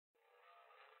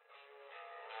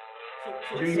So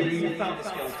say you found a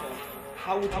skeleton.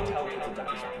 How would you tell it's a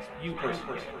dinosaur? You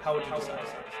personally, how would you decide?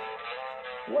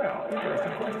 Well,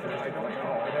 interesting question. I don't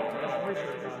know. I'd have to do some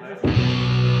research on that.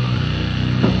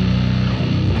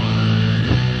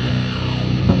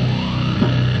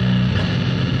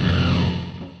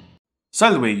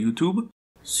 Salve YouTube,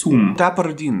 sum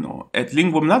tapardino et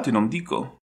linguam latinum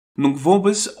dico. Nunc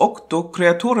vobis octo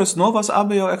creatores novas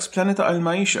abeo ex planeta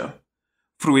Almaisha.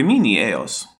 Fruimini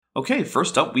eos. Okay,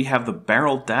 first up we have the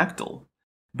barrel dactyl.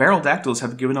 Barrel dactyls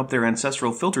have given up their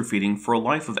ancestral filter feeding for a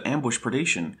life of ambush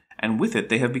predation, and with it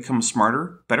they have become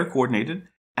smarter, better coordinated,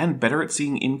 and better at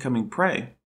seeing incoming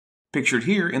prey. Pictured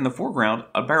here in the foreground,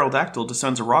 a barrel dactyl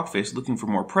descends a rock face looking for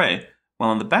more prey,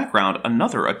 while in the background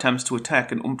another attempts to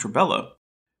attack an umtrabella.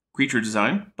 Creature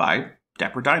design by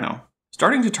Dapper Dino.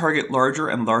 Starting to target larger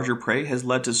and larger prey has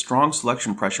led to strong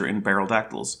selection pressure in barrel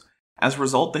dactyls. As a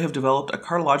result, they have developed a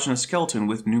cartilaginous skeleton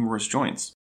with numerous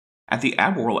joints. At the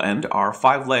aboral end are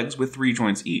 5 legs with 3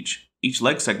 joints each. Each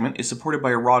leg segment is supported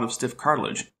by a rod of stiff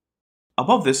cartilage.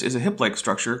 Above this is a hip-like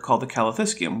structure called the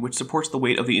callithiscium, which supports the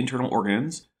weight of the internal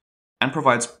organs and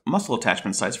provides muscle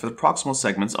attachment sites for the proximal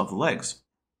segments of the legs.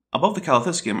 Above the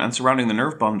callithiscium and surrounding the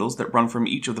nerve bundles that run from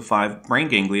each of the 5 brain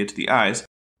ganglia to the eyes,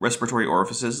 respiratory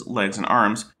orifices, legs, and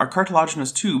arms, are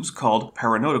cartilaginous tubes called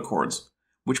paranotochords,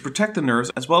 which protect the nerves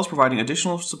as well as providing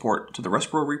additional support to the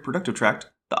respiro-reproductive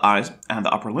tract, the eyes, and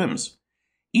the upper limbs.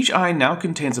 Each eye now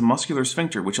contains a muscular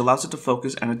sphincter which allows it to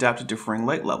focus and adapt to differing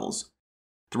light levels.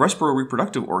 The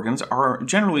respiro-reproductive organs are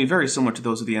generally very similar to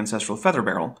those of the ancestral feather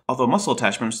barrel, although muscle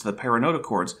attachments to the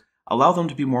paranotochords allow them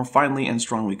to be more finely and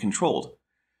strongly controlled.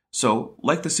 So,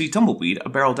 like the sea tumbleweed, a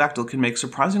barrel dactyl can make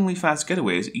surprisingly fast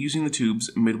getaways using the tubes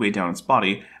midway down its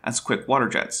body as quick water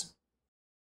jets.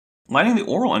 Lining the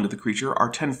oral end of the creature are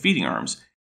 10 feeding arms,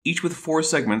 each with 4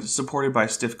 segments supported by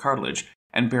stiff cartilage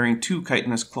and bearing 2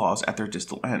 chitinous claws at their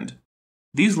distal end.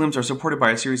 These limbs are supported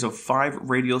by a series of 5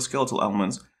 radial skeletal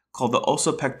elements called the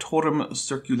ossa pectorum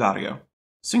circularia,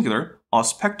 singular,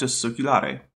 os pectus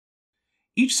circulare.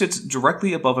 Each sits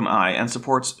directly above an eye and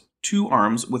supports 2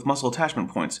 arms with muscle attachment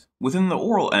points. Within the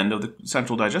oral end of the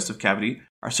central digestive cavity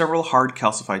are several hard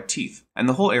calcified teeth, and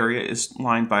the whole area is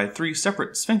lined by 3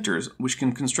 separate sphincters which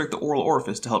can constrict the oral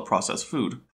orifice to help process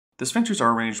food. The sphincters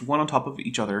are arranged one on top of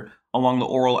each other along the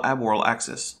oral-aboral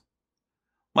axis.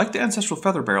 Like the ancestral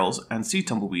feather barrels and sea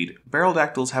tumbleweed, barrel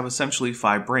dactyls have essentially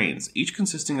 5 brains, each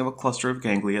consisting of a cluster of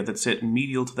ganglia that sit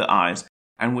medial to the eyes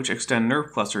and which extend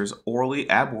nerve clusters orally,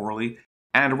 aborally,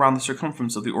 and around the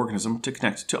circumference of the organism to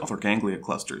connect to other ganglia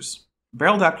clusters.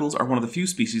 Barrel dactyls are one of the few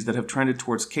species that have trended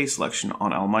towards case selection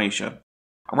on Almaisha.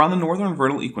 Around the northern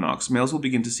vernal equinox, males will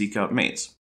begin to seek out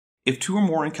mates. If 2 or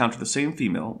more encounter the same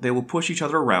female, they will push each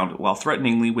other around while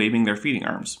threateningly waving their feeding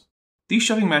arms. These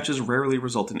shoving matches rarely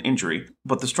result in injury,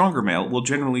 but the stronger male will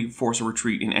generally force a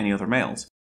retreat in any other males,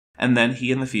 and then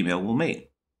he and the female will mate.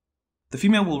 The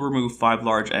female will remove 5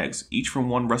 large eggs, each from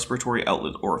 1 respiratory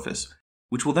outlet orifice,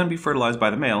 which will then be fertilized by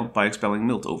the male by expelling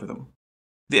milt over them.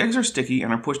 The eggs are sticky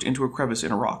and are pushed into a crevice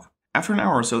in a rock. After an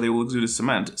hour or so they will exude a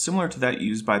cement, similar to that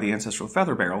used by the ancestral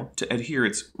feather barrel to adhere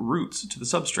its roots to the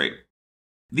substrate.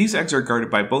 These eggs are guarded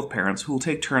by both parents, who will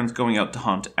take turns going out to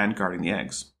hunt and guarding the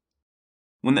eggs.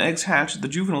 When the eggs hatch, the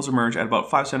juveniles emerge at about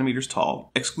 5 centimeters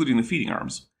tall, excluding the feeding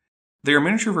arms. They are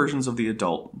miniature versions of the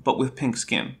adult, but with pink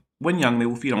skin. When young, they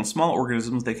will feed on small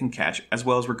organisms they can catch, as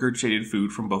well as regurgitated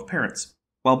food from both parents.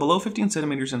 While below 15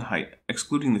 centimeters in height,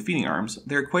 excluding the feeding arms,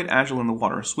 they are quite agile in the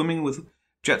water, swimming with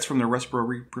jets from their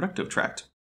respiro-reproductive tract.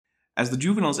 As the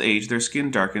juveniles age, their skin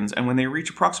darkens, and when they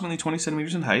reach approximately 20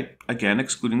 centimeters in height, again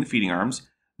excluding the feeding arms,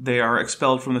 they are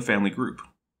expelled from the family group.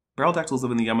 Barrel dactyls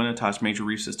live in the Yamanatas major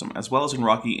reef system, as well as in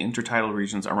rocky intertidal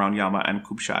regions around Yama and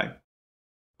Kupchai.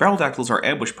 Barrel dactyls are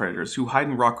ambush predators who hide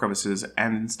in rock crevices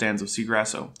and in stands of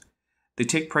seagrasso. They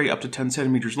take prey up to 10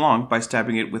 centimeters long by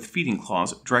stabbing it with feeding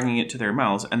claws, dragging it to their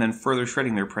mouths, and then further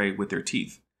shredding their prey with their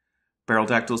teeth. Barrel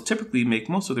dactyls typically make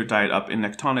most of their diet up in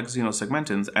nectonic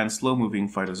xenosegmentans and slow-moving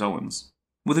phytozoans.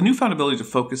 With a newfound ability to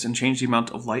focus and change the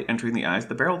amount of light entering the eyes,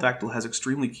 the barrel dactyl has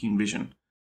extremely keen vision.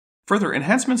 Further,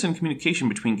 enhancements in communication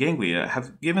between ganglia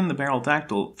have given the barrel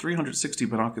dactyl 360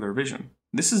 binocular vision.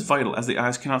 This is vital as the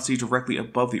eyes cannot see directly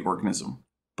above the organism,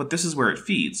 but this is where it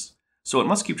feeds, so it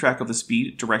must keep track of the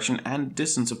speed, direction, and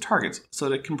distance of targets so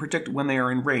that it can predict when they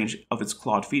are in range of its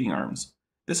clawed feeding arms.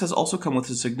 This has also come with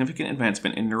a significant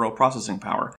advancement in neural processing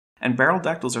power, and barrel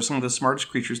dactyls are some of the smartest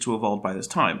creatures to evolve by this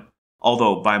time,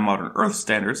 although by modern Earth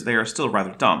standards they are still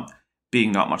rather dumb,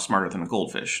 being not much smarter than a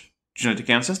goldfish. Genetic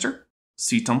ancestor?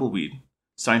 Sea tumbleweed.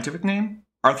 Scientific name?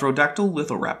 Arthrodactyl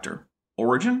lithoraptor.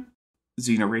 Origin?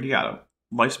 Xena radiata.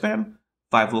 Lifespan?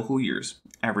 5 local years.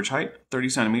 Average height, 30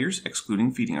 centimeters,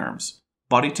 excluding feeding arms.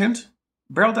 Body tint?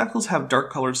 Baroldactyls have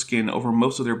dark-colored skin over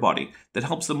most of their body that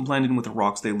helps them blend in with the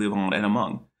rocks they live on and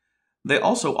among. They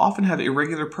also often have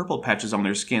irregular purple patches on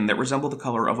their skin that resemble the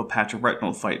color of a patch of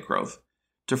retinal phyte growth,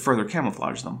 to further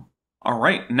camouflage them.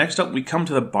 Alright, next up we come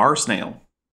to the bar snail.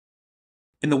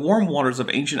 In the warm waters of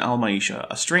ancient Almaisha,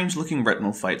 a strange-looking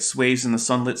retinal phyte sways in the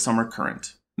sunlit summer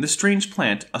current. This strange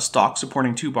plant, a stalk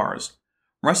supporting 2 bars,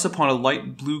 rests upon a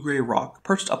light blue-gray rock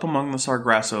perched up among the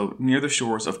Sargasso near the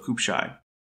shores of Kupshai.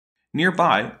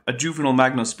 Nearby, a juvenile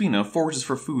Magnospina forages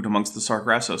for food amongst the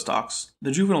Sargasso stalks.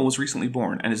 The juvenile was recently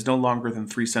born and is no longer than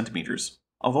 3 centimeters.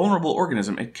 A vulnerable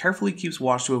organism, it carefully keeps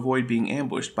watch to avoid being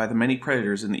ambushed by the many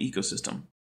predators in the ecosystem.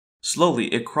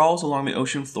 Slowly, it crawls along the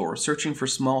ocean floor, searching for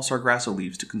small Sargasso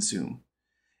leaves to consume.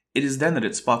 It is then that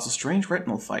it spots a strange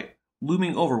retinal phyte,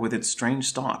 looming over with its strange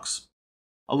stalks.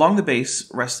 Along the base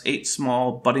rests 8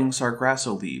 small, budding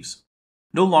Sargasso leaves,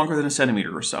 no longer than a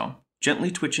centimeter or so,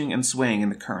 gently twitching and swaying in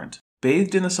the current.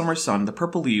 Bathed in the summer sun, the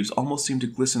purple leaves almost seem to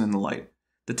glisten in the light.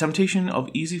 The temptation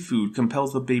of easy food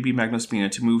compels the baby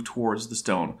Magnospina to move towards the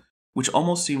stone, which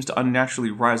almost seems to unnaturally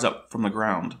rise up from the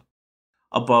ground.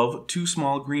 Above, 2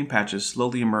 small green patches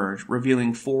slowly emerge,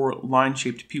 revealing 4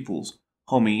 line-shaped pupils,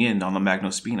 homing in on the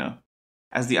Magnospina.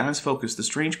 As the eyes focus, the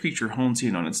strange creature hones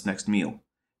in on its next meal.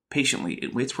 Patiently,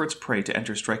 it waits for its prey to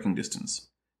enter striking distance,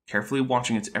 carefully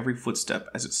watching its every footstep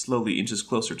as it slowly inches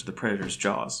closer to the predator's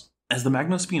jaws. As the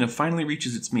Magnospina finally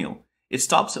reaches its meal, it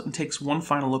stops and takes one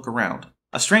final look around.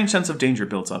 A strange sense of danger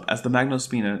builds up as the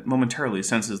Magnospina momentarily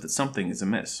senses that something is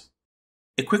amiss.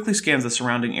 It quickly scans the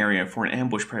surrounding area for an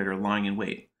ambush predator lying in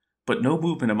wait, but no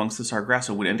movement amongst the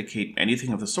Sargasso would indicate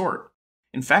anything of the sort.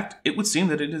 In fact, it would seem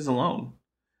that it is alone.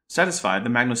 Satisfied, the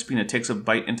Magnospina takes a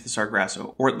bite into the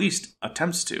Sargasso, or at least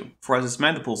attempts to, for as its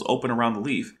mandibles open around the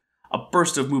leaf, a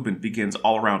burst of movement begins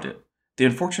all around it. The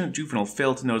unfortunate juvenile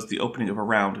failed to notice the opening of a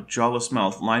round, jawless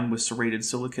mouth lined with serrated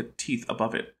silicate teeth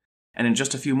above it, and in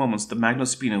just a few moments the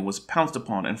Magnospina was pounced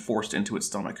upon and forced into its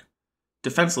stomach.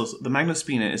 Defenseless, the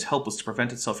Magnospina is helpless to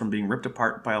prevent itself from being ripped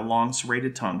apart by a long,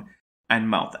 serrated tongue and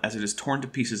mouth as it is torn to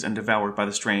pieces and devoured by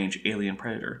the strange, alien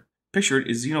predator. Pictured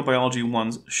is Xenobiology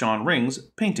 1's Sean Ring's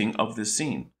painting of this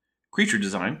scene. Creature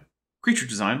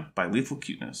design by Lethal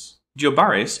Cuteness.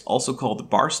 Diobares, also called the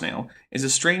bar snail, is a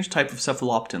strange type of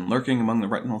cephalopton lurking among the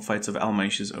retinal phytes of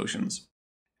Almaisha's oceans.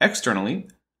 Externally,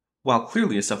 while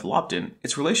clearly a cephalopton,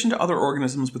 its relation to other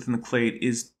organisms within the clade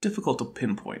is difficult to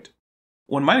pinpoint.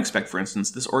 One might expect, for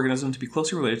instance, this organism to be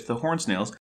closely related to the horn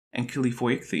snails and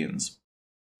Chiliphoichthyans.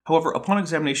 However, upon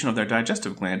examination of their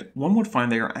digestive gland, one would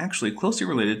find they are actually closely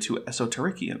related to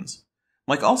Esoterichians.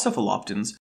 Like all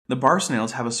cephaloptons, the bar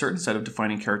snails have a certain set of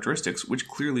defining characteristics which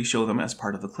clearly show them as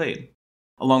part of the clade.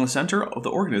 Along the center of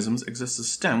the organisms exists a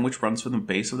stem which runs from the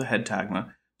base of the head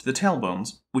tagma to the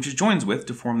tailbones, which it joins with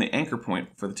to form the anchor point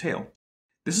for the tail.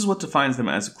 This is what defines them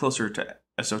as closer to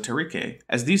Esotericae,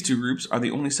 as these 2 groups are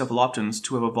the only cephaloptons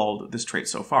to have evolved this trait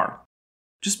so far.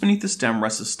 Just beneath the stem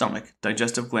rests a stomach,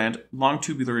 digestive gland, long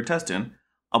tubular intestine,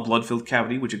 a blood-filled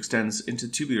cavity which extends into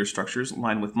tubular structures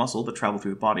lined with muscle that travel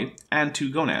through the body, and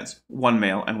 2 gonads, 1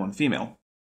 male and 1 female.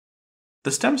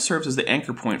 The stem serves as the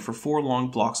anchor point for 4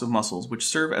 long blocks of muscles which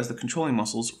serve as the controlling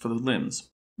muscles for the limbs.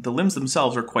 The limbs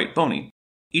themselves are quite bony,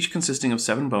 each consisting of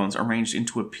 7 bones arranged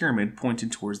into a pyramid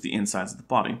pointing towards the insides of the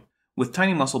body, with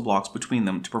tiny muscle blocks between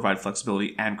them to provide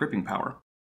flexibility and gripping power.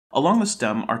 Along the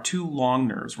stem are 2 long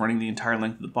nerves running the entire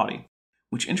length of the body,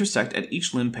 which intersect at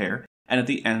each limb pair and at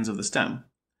the ends of the stem.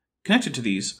 Connected to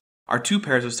these are 2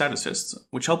 pairs of statocysts,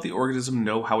 which help the organism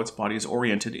know how its body is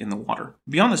oriented in the water.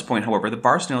 Beyond this point, however, the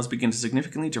bar snails begin to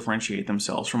significantly differentiate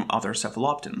themselves from other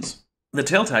cephaloptons. The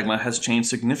tail tagma has changed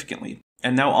significantly,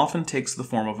 and now often takes the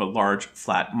form of a large,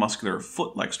 flat, muscular,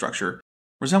 foot-like structure,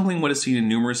 resembling what is seen in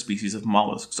numerous species of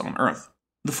mollusks on Earth.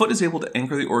 The foot is able to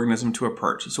anchor the organism to a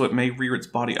perch so it may rear its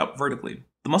body up vertically.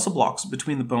 The muscle blocks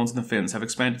between the bones and the fins have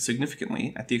expanded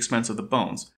significantly at the expense of the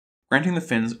bones, granting the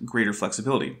fins greater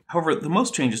flexibility. However, the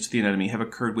most changes to the anatomy have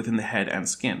occurred within the head and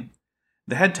skin.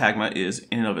 The head tagma is,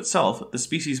 in and of itself, the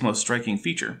species' most striking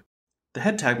feature. The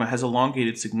head tagma has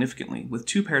elongated significantly, with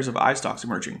 2 pairs of eye stalks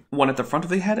emerging, one at the front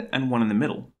of the head and one in the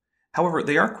middle. However,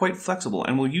 they are quite flexible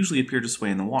and will usually appear to sway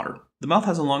in the water. The mouth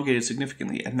has elongated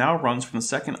significantly and now runs from the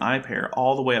second eye pair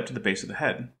all the way up to the base of the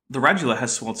head. The radula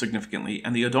has swelled significantly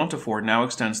and the odontophore now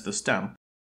extends to the stem.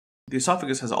 The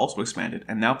esophagus has also expanded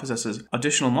and now possesses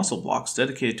additional muscle blocks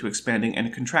dedicated to expanding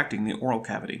and contracting the oral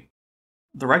cavity.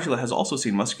 The radula has also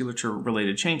seen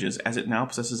musculature-related changes as it now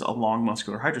possesses a long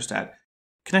muscular hydrostat,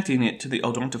 connecting it to the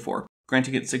odontophore,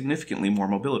 granting it significantly more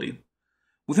mobility.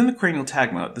 Within the cranial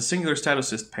tagma, the singular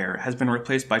statocyst pair has been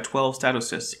replaced by 12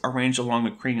 statocysts arranged along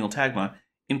the cranial tagma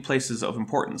in places of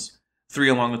importance, 3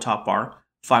 along the top bar,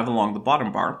 5 along the bottom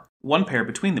bar, 1 pair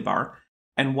between the bar,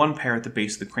 and 1 pair at the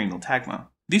base of the cranial tagma.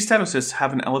 These statocysts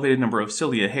have an elevated number of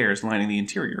cilia hairs lining the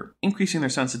interior, increasing their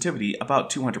sensitivity about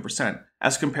 200%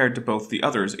 as compared to both the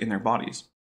others in their bodies.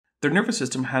 Their nervous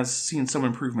system has seen some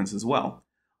improvements as well.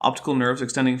 Optical nerves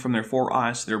extending from their 4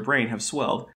 eyes to their brain have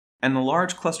swelled, and a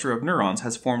large cluster of neurons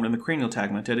has formed in the cranial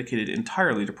tagma dedicated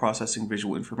entirely to processing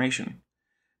visual information.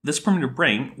 This primitive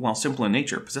brain, while simple in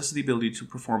nature, possesses the ability to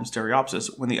perform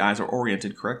stereopsis when the eyes are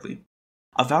oriented correctly,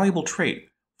 a valuable trait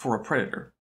for a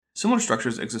predator. Similar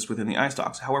structures exist within the eye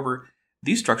stalks. However,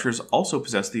 these structures also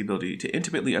possess the ability to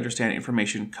intimately understand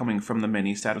information coming from the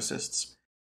many statocysts.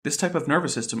 This type of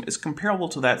nervous system is comparable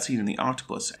to that seen in the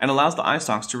octopus, and allows the eye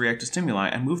stalks to react to stimuli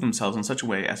and move themselves in such a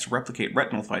way as to replicate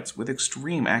retinal flights with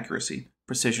extreme accuracy,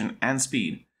 precision, and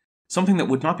speed, something that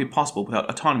would not be possible without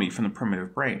autonomy from the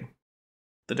primitive brain.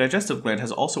 The digestive gland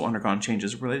has also undergone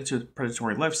changes related to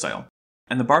predatory lifestyle,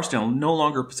 and the bar snail no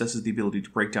longer possesses the ability to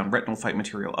break down retinal fight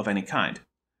material of any kind.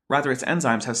 Rather, its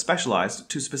enzymes have specialized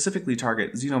to specifically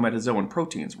target xenometazoan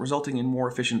proteins, resulting in more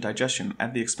efficient digestion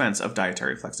at the expense of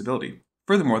dietary flexibility.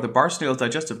 Furthermore, the bar snail's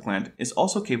digestive gland is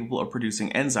also capable of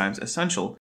producing enzymes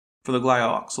essential for the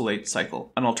glyoxylate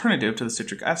cycle, an alternative to the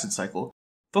citric acid cycle,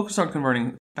 focused on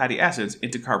converting fatty acids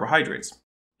into carbohydrates,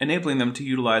 enabling them to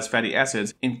utilize fatty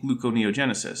acids in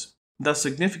gluconeogenesis, thus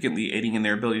significantly aiding in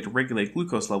their ability to regulate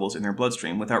glucose levels in their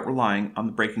bloodstream without relying on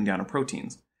the breaking down of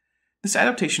proteins. This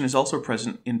adaptation is also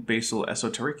present in basal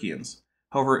esoterichians,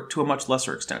 however to a much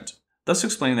lesser extent, thus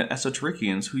explaining that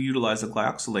esoterichians who utilize the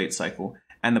glyoxylate cycle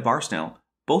and the bar snail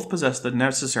both possess the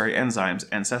necessary enzymes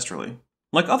ancestrally.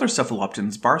 Like other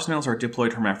cephaloptins, bar snails are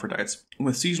diploid hermaphrodites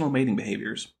with seasonal mating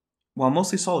behaviors. While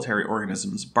mostly solitary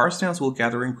organisms, bar snails will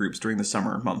gather in groups during the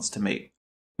summer months to mate.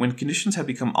 When conditions have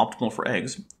become optimal for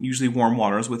eggs, usually warm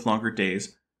waters with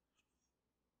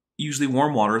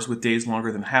days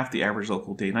longer than half the average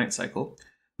local day-night cycle,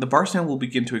 the bar snail will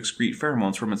begin to excrete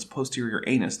pheromones from its posterior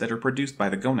anus that are produced by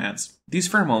the gonads. These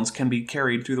pheromones can be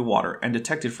carried through the water and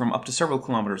detected from up to several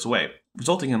kilometers away,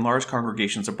 resulting in large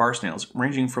congregations of bar snails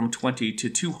ranging from 20 to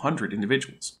 200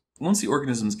 individuals. Once the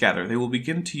organisms gather, they will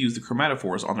begin to use the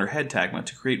chromatophores on their head tagma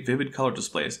to create vivid color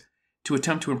displays to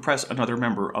attempt to impress another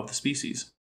member of the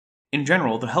species. In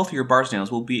general, the healthier bar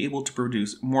snails will be able to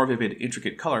produce more vivid,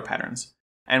 intricate color patterns,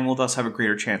 and will thus have a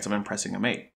greater chance of impressing a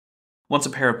mate. Once a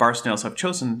pair of bar snails have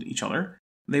chosen each other,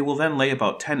 they will then lay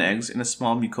about 10 eggs in a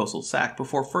small mucosal sac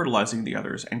before fertilizing the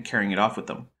others and carrying it off with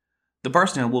them. The bar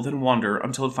snail will then wander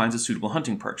until it finds a suitable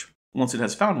hunting perch. Once it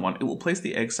has found one, it will place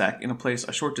the egg sac in a place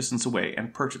a short distance away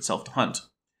and perch itself to hunt.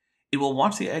 It will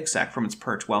watch the egg sac from its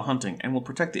perch while hunting and will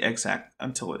protect the egg sac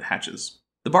until it hatches.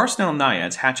 The bar snail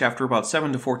naiads hatch after about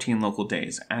 7 to 14 local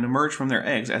days and emerge from their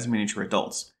eggs as miniature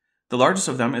adults. The largest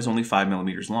of them is only 5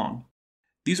 millimeters long.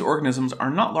 These organisms are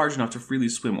not large enough to freely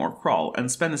swim or crawl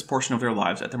and spend this portion of their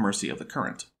lives at the mercy of the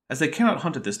current. As they cannot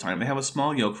hunt at this time, they have a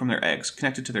small yolk from their eggs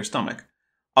connected to their stomach.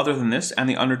 Other than this and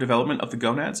the underdevelopment of the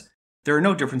gonads, there are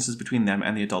no differences between them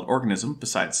and the adult organism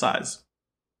besides size.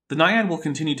 The naiad will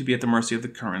continue to be at the mercy of the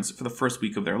currents for the first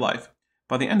week of their life,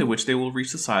 by the end of which they will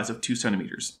reach the size of 2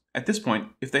 centimeters. At this point,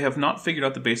 if they have not figured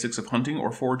out the basics of hunting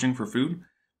or foraging for food,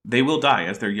 they will die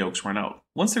as their yolks run out.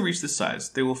 Once they reach this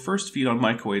size, they will first feed on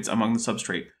mycoids among the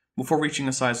substrate before reaching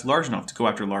a size large enough to go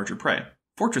after larger prey.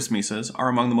 Fortress mesas are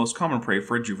among the most common prey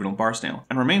for a juvenile bar snail,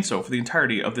 and remain so for the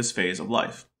entirety of this phase of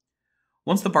life.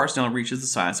 Once the bar snail reaches the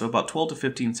size of about 12 to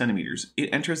 15 centimeters,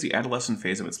 it enters the adolescent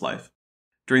phase of its life.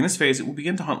 During this phase, it will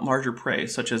begin to hunt larger prey,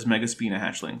 such as megaspina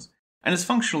hatchlings, and is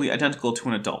functionally identical to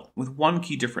an adult, with one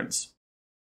key difference.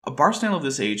 A bar snail of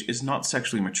this age is not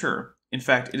sexually mature. In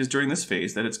fact, it is during this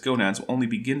phase that its gonads will only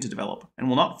begin to develop, and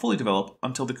will not fully develop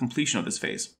until the completion of this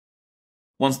phase.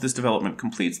 Once this development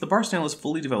completes, the bar snail is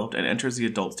fully developed and enters the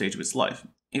adult stage of its life.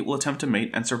 It will attempt to mate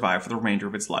and survive for the remainder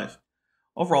of its life.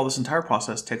 Overall, this entire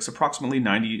process takes approximately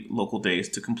 90 local days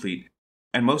to complete,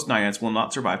 and most naiads will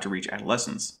not survive to reach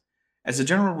adolescence. As a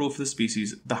general rule for the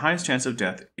species, the highest chance of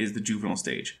death is the juvenile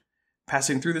stage.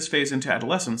 Passing through this phase into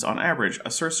adolescence, on average,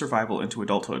 assures survival into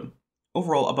adulthood.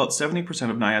 Overall, about 70%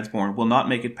 of naiads born will not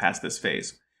make it past this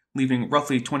phase, leaving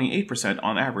roughly 28%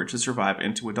 on average to survive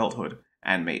into adulthood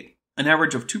and mate. An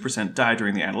average of 2% die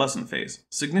during the adolescent phase,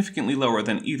 significantly lower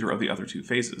than either of the other two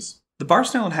phases. The bar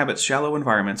snail inhabits shallow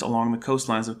environments along the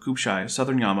coastlines of Kupchai,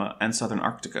 southern Yama, and southern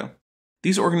Arctica.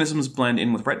 These organisms blend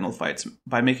in with retinal phytes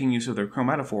by making use of their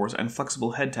chromatophores and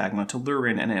flexible head tagma to lure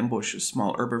in and ambush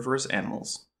small herbivorous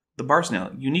animals. The bar snail,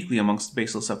 uniquely amongst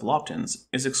basal cephaloptins,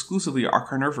 is exclusively a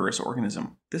carnivorous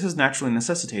organism. This has naturally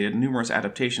necessitated numerous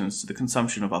adaptations to the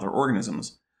consumption of other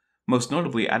organisms, most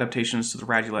notably adaptations to the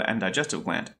radula and digestive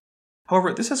gland.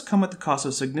 However, this has come at the cost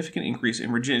of significant increase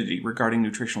in rigidity regarding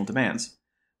nutritional demands.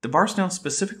 The bar snail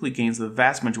specifically gains the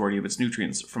vast majority of its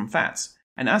nutrients from fats,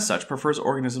 and as such prefers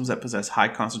organisms that possess high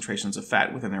concentrations of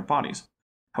fat within their bodies.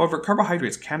 However,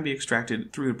 carbohydrates can be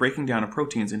extracted through the breaking down of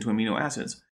proteins into amino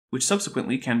acids, which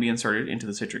subsequently can be inserted into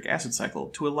the citric acid cycle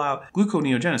to allow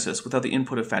gluconeogenesis without the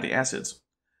input of fatty acids.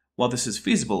 While this is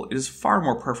feasible, it is far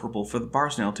more preferable for the bar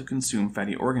snail to consume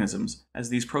fatty organisms, as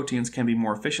these proteins can be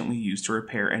more efficiently used to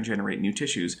repair and generate new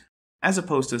tissues, as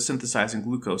opposed to synthesizing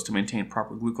glucose to maintain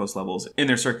proper glucose levels in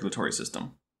their circulatory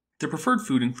system. Their preferred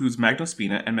food includes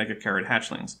magnospina and megacarid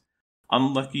hatchlings,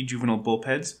 unlucky juvenile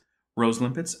bipeds, rose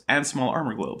limpets, and small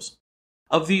armor globes.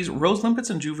 Of these, rose limpets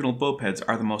and juvenile bipeds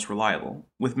are the most reliable,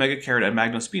 with megacarid and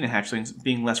magnospina hatchlings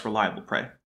being less reliable prey.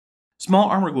 Small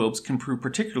armor globes can prove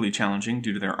particularly challenging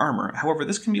due to their armor, however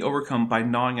this can be overcome by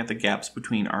gnawing at the gaps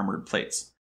between armored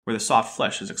plates, where the soft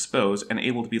flesh is exposed and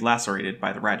able to be lacerated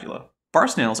by the radula. Bar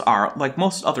snails are, like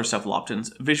most other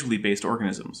cephaloptins, visually based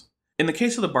organisms. In the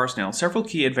case of the bar snail, several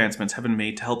key advancements have been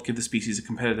made to help give the species a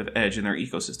competitive edge in their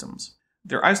ecosystems.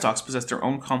 Their eye stalks possess their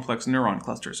own complex neuron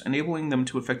clusters, enabling them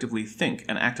to effectively think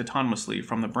and act autonomously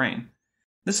from the brain.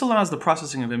 This allows the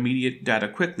processing of immediate data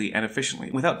quickly and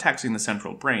efficiently, without taxing the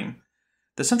central brain.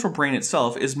 The central brain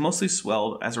itself is mostly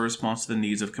swelled as a response to the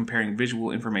needs of comparing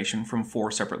visual information from 4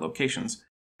 separate locations,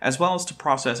 as well as to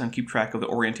process and keep track of the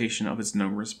orientation of its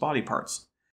numerous body parts.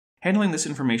 Handling this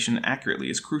information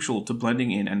accurately is crucial to blending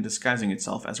in and disguising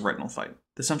itself as a retinal phyte.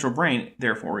 The central brain,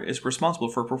 therefore, is responsible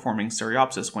for performing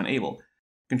stereopsis when able,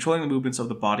 controlling the movements of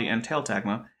the body and tail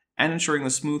tagma, and ensuring the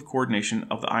smooth coordination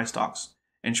of the eye stalks,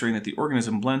 ensuring that the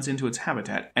organism blends into its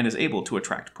habitat and is able to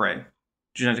attract prey.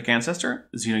 Genetic ancestor,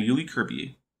 Xenoeuli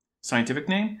kirbii. Scientific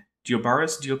name,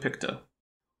 Diobaris diopicta.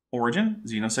 Origin,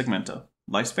 Xenosegmenta.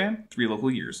 Lifespan, 3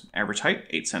 local years. Average height,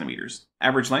 8 cm.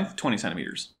 Average length, 20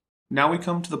 cm. Now we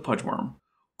come to the pudgeworm.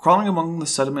 Crawling among the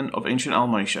sediment of ancient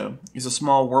Almatia is a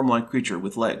small worm-like creature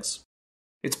with legs.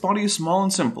 Its body is small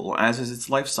and simple, as is its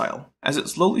lifestyle. As it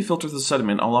slowly filters the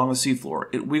sediment along the seafloor,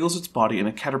 it wiggles its body in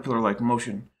a caterpillar-like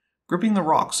motion, gripping the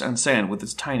rocks and sand with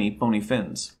its tiny, bony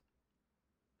fins.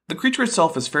 The creature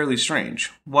itself is fairly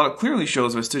strange. While it clearly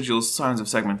shows vestigial signs of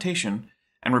segmentation,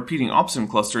 and repeating opsin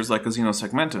clusters like a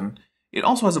xenosegmentan, it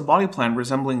also has a body plan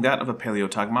resembling that of a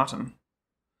paleotagmaton.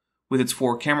 With its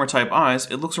 4 camera-type eyes,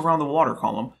 it looks around the water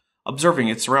column, observing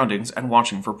its surroundings and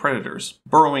watching for predators,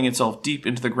 burrowing itself deep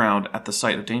into the ground at the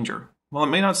sight of danger. While it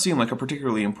may not seem like a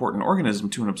particularly important organism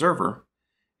to an observer,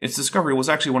 its discovery was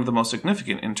actually one of the most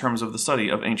significant in terms of the study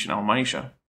of ancient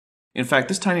Almatia. In fact,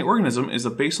 this tiny organism is a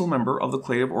basal member of the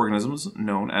clade of organisms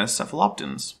known as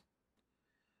cephaloptins.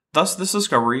 Thus, this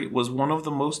discovery was one of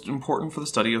the most important for the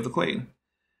study of the clade,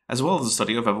 as well as the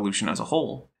study of evolution as a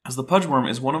whole, as the pudgeworm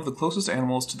is one of the closest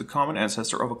animals to the common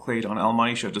ancestor of a clade on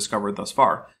Almatia discovered thus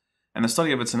far, and the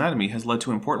study of its anatomy has led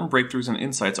to important breakthroughs and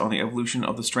insights on the evolution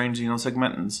of the strange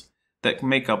xenosegmentans that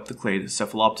make up the clade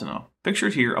Cephaloptina.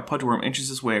 Pictured here, a pudgeworm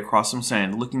inches its way across some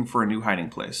sand looking for a new hiding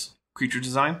place. Creature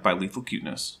designed by Lethal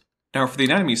Cuteness. Now for the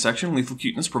anatomy section, Lethal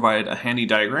Cuteness provided a handy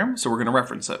diagram, so we're going to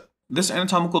reference it. This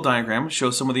anatomical diagram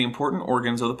shows some of the important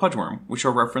organs of the pudgeworm, which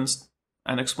are referenced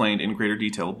and explained in greater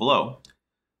detail below.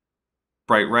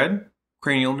 Bright red,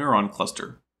 cranial neuron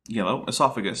cluster. Yellow,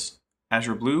 esophagus.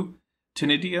 Azure blue,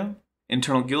 tinidia,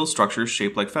 internal gill structures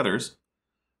shaped like feathers.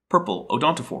 Purple,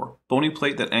 odontophore, bony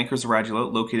plate that anchors the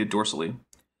radula located dorsally.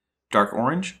 Dark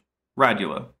orange,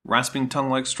 radula, rasping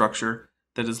tongue-like structure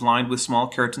that is lined with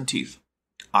small keratin teeth.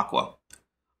 Aqua.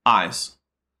 Eyes.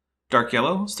 Dark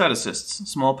yellow, statocysts,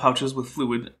 small pouches with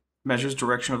fluid, measures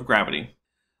direction of gravity.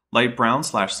 Light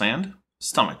brown/sand.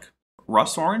 Stomach.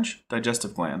 Rust orange,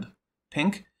 digestive gland.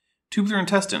 Pink, tubular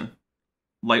intestine.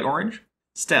 Light orange,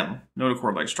 stem,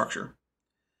 notochord-like structure.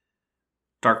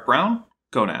 Dark brown,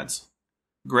 gonads.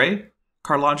 Gray,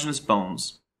 cartilaginous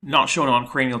bones, not shown on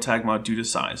cranial tagma due to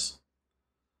size.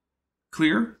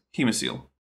 Clear, hemocoel.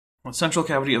 Central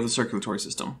cavity of the circulatory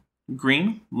system.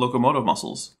 Green, locomotive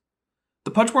muscles.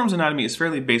 The pudgeworm's anatomy is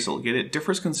fairly basal, yet it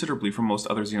differs considerably from most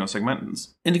other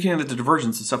xenosegmentans, indicating that the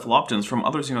divergence of cephaloptins from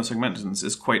other xenosegmentans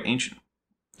is quite ancient.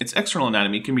 Its external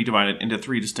anatomy can be divided into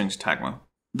 3 distinct tagma.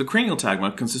 The cranial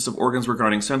tagma consists of organs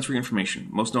regarding sensory information,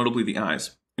 most notably the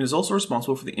eyes. It is also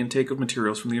responsible for the intake of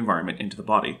materials from the environment into the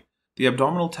body. The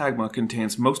abdominal tagma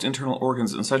contains most internal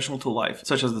organs essential to life,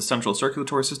 such as the central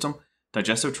circulatory system,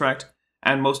 digestive tract,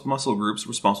 and most muscle groups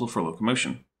responsible for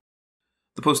locomotion.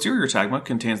 The posterior tagma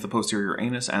contains the posterior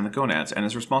anus and the gonads and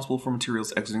is responsible for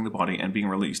materials exiting the body and being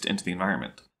released into the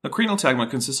environment. The cranial tagma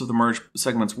consists of the merged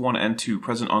segments 1 and 2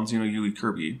 present on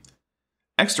xenoeulicurbi.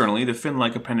 Externally, the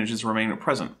fin-like appendages remain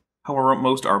present, however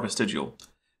most are vestigial.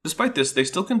 Despite this, they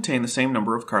still contain the same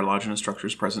number of cartilaginous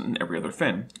structures present in every other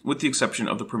fin, with the exception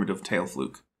of the primitive tail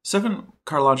fluke. 7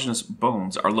 cartilaginous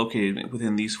bones are located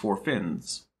within these 4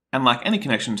 fins, and lack any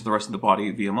connection to the rest of the body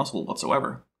via muscle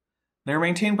whatsoever. They are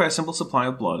maintained by a simple supply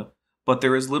of blood, but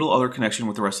there is little other connection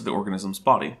with the rest of the organism's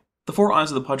body. The 4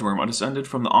 eyes of the pudgeworm are descended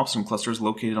from the opsin clusters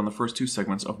located on the first 2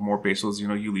 segments of more basal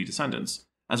xenoeuli descendants,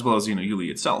 as well as xenoeuli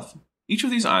itself. Each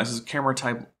of these eyes is a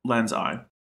camera-type lens eye,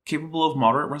 capable of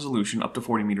moderate resolution up to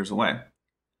 40 meters away.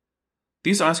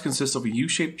 These eyes consist of a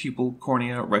U-shaped pupil,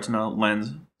 cornea, retina,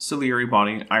 lens, ciliary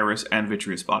body, iris, and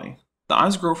vitreous body. The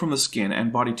eyes grow from the skin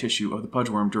and body tissue of the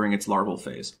pudgeworm during its larval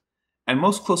phase, and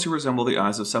most closely resemble the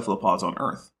eyes of cephalopods on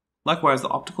Earth. Likewise, the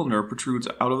optical nerve protrudes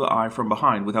out of the eye from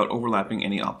behind without overlapping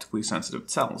any optically sensitive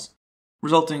cells,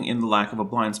 resulting in the lack of a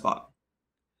blind spot.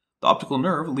 The optical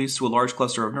nerve leads to a large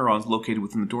cluster of neurons located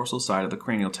within the dorsal side of the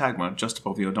cranial tagma just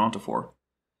above the odontophore.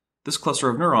 This cluster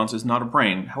of neurons is not a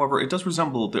brain, however it does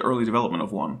resemble the early development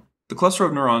of one. The cluster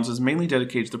of neurons is mainly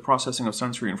dedicated to the processing of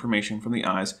sensory information from the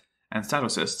eyes and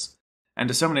statocysts, and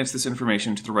disseminates this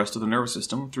information to the rest of the nervous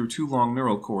system through 2 long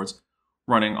neural cords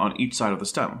running on each side of the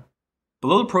stem.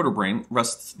 Below the protobrain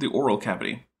rests the oral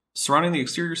cavity. Surrounding the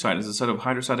exterior side is a set of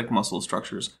hydrostatic muscle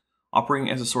structures, operating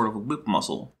as a sort of lip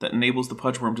muscle that enables the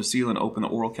pudgeworm to seal and open the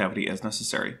oral cavity as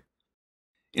necessary.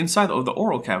 Inside of the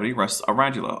oral cavity rests a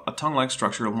radula, a tongue-like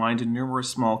structure lined in numerous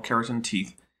small keratin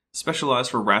teeth,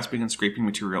 specialized for rasping and scraping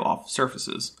material off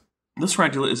surfaces. This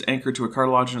radula is anchored to a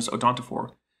cartilaginous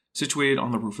odontophore, situated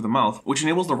on the roof of the mouth, which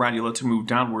enables the radula to move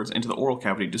downwards into the oral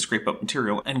cavity to scrape up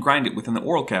material and grind it within the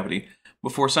oral cavity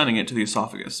before sending it to the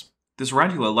esophagus. This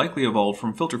radula likely evolved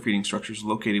from filter feeding structures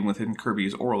located within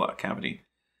Kirby's oral cavity,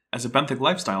 as a benthic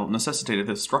lifestyle necessitated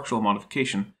this structural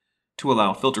modification to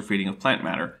allow filter feeding of plant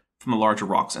matter from the larger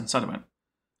rocks and sediment.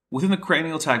 Within the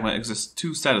cranial tagma exist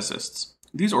 2 statocysts.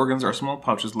 These organs are small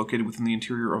pouches located within the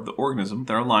interior of the organism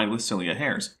that are lined with cilia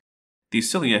hairs. These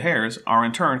cilia hairs are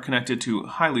in turn connected to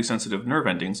highly sensitive nerve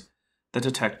endings that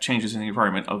detect changes in the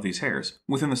environment of these hairs.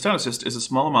 Within the statocyst is a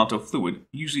small amount of fluid,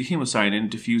 usually hemocyanin,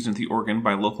 diffused into the organ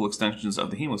by local extensions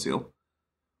of the hemocoel,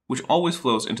 which always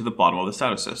flows into the bottom of the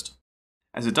statocyst.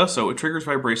 As it does so, it triggers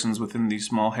vibrations within these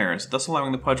small hairs, thus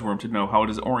allowing the pudgeworm to know how it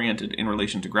is oriented in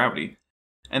relation to gravity,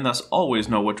 and thus always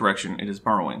know what direction it is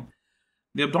burrowing.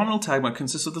 The abdominal tagma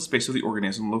consists of the space of the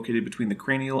organism located between the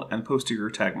cranial and posterior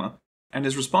tagma, and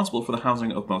is responsible for the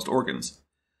housing of most organs,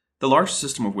 the largest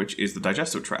system of which is the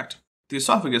digestive tract. The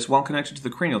esophagus, while connected to the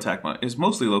cranial tagma, is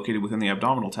mostly located within the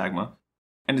abdominal tagma,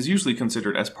 and is usually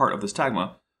considered as part of this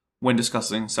tagma when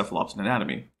discussing cephalopod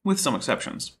anatomy, with some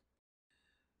exceptions.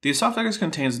 The esophagus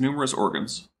contains numerous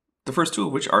organs, the first 2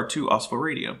 of which are 2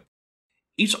 osphoradia.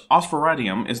 Each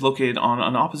osphoradeum is located on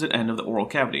an opposite end of the oral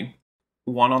cavity,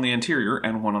 one on the anterior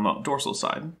and one on the dorsal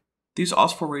side. These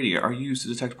osphoradia are used to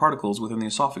detect particles within the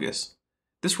esophagus.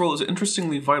 This role is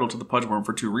interestingly vital to the pudgeworm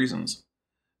for 2 reasons.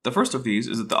 The first of these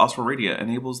is that the osphoradia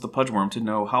enables the pudgeworm to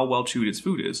know how well chewed its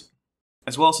food is,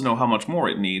 as well as to know how much more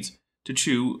it needs to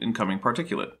chew incoming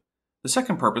particulate. The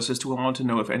second purpose is to allow it to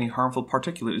know if any harmful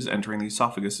particulate is entering the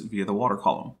esophagus via the water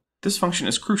column. This function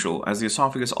is crucial as the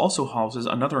esophagus also houses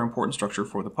another important structure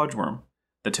for the pudgeworm,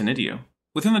 the ctenidia.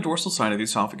 Within the dorsal side of the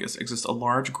esophagus exists a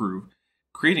large groove,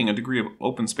 creating a degree of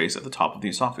open space at the top of the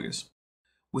esophagus.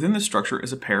 Within this structure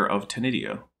is a pair of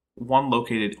ctenidia, one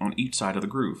located on each side of the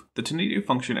groove. The ctenidia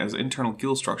function as internal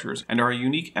gill structures and are a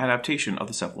unique adaptation of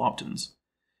the cephaloptans.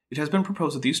 It has been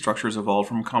proposed that these structures evolved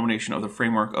from a combination of the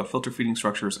framework of filter feeding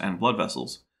structures and blood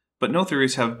vessels, but no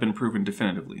theories have been proven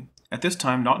definitively. At this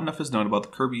time, not enough is known about the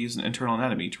Kirby's internal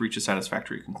anatomy to reach a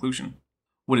satisfactory conclusion.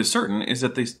 What is certain is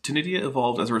that the ctenidia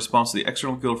evolved as a response to the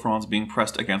external gill fronds being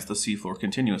pressed against the seafloor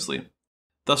continuously,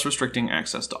 thus restricting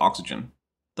access to oxygen.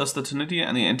 Thus, the ctenidia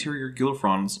and the anterior gill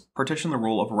fronds partition the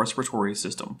role of a respiratory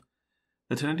system.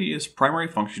 The ctenidia's primary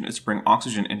function is to bring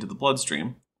oxygen into the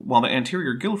bloodstream, while the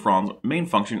anterior gill frond's main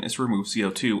function is to remove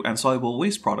CO2 and soluble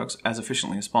waste products as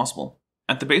efficiently as possible.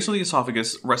 At the base of the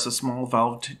esophagus rests a small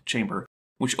valved chamber,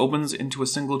 which opens into a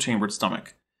single-chambered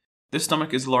stomach. This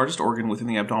stomach is the largest organ within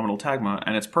the abdominal tagma,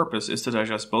 and its purpose is to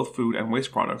digest both food and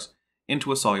waste products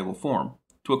into a soluble form.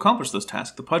 To accomplish this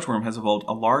task, the pudgeworm has evolved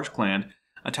a large gland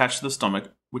attached to the stomach,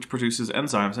 which produces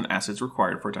enzymes and acids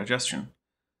required for digestion.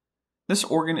 This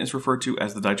organ is referred to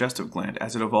as the digestive gland,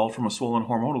 as it evolved from a swollen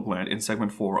hormonal gland in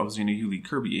segment 4 of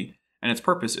xenoeulicurbi, and its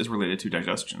purpose is related to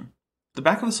digestion. The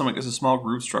back of the stomach is a small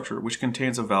groove structure which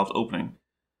contains a valved opening.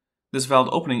 This valved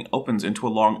opening opens into a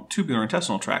long tubular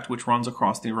intestinal tract which runs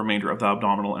across the remainder of the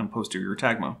abdominal and posterior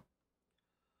tagma.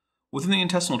 Within the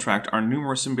intestinal tract are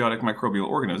numerous symbiotic microbial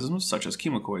organisms, such as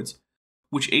chemocoids,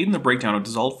 which aid in the breakdown of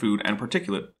dissolved food and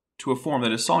particulate to a form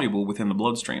that is soluble within the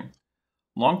bloodstream.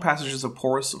 Long passages of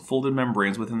porous, folded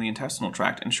membranes within the intestinal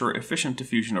tract ensure efficient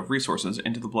diffusion of resources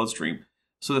into the bloodstream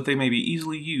so that they may be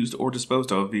easily used or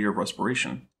disposed of via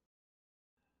respiration.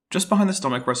 Just behind the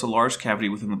stomach rests a large cavity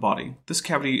within the body. This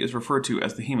cavity is referred to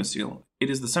as the hemocoel. It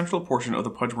is the central portion of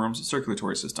the pudgeworm's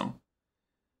circulatory system.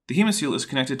 The hemocoel is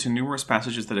connected to numerous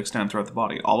passages that extend throughout the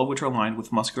body, all of which are lined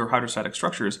with muscular hydrostatic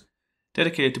structures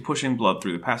dedicated to pushing blood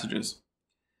through the passages.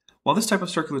 While this type of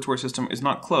circulatory system is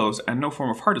not closed and no form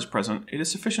of heart is present, it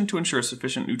is sufficient to ensure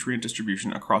sufficient nutrient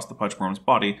distribution across the pudgeworm's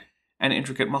body and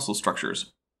intricate muscle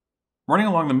structures. Running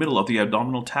along the middle of the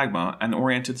abdominal tagma and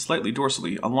oriented slightly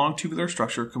dorsally, a long tubular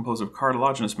structure composed of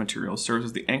cartilaginous material serves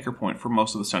as the anchor point for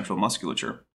most of the central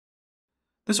musculature.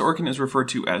 This organ is referred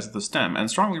to as the stem and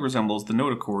strongly resembles the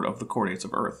notochord of the chordates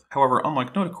of Earth. However,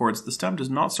 unlike notochords, the stem does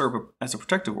not serve as a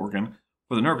protective organ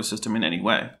for the nervous system in any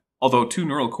way, although two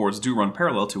neural cords do run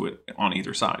parallel to it on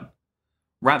either side.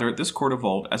 Rather, this cord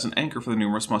evolved as an anchor for the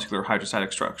numerous muscular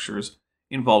hydrostatic structures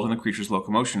involved in the creature's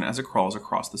locomotion as it crawls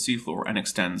across the seafloor and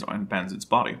extends and bends its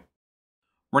body.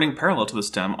 Running parallel to the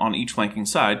stem on each flanking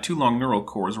side, two long neural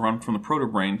cords run from the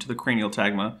protobrain to the cranial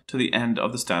tagma to the end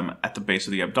of the stem at the base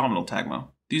of the abdominal tagma.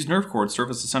 These nerve cords serve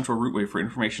as the central routeway for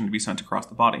information to be sent across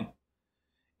the body.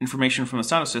 Information from the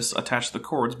cytocysts attached to the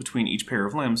cords between each pair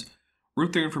of limbs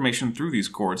route their information through these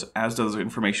cords, as does the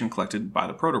information collected by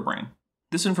the protobrain.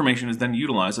 This information is then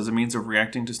utilized as a means of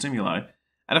reacting to stimuli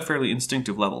at a fairly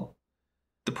instinctive level.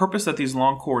 The purpose that these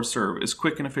long cords serve is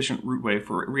quick and efficient routeway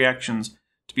for reactions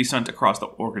to be sent across the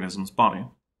organism's body.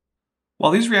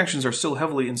 While these reactions are still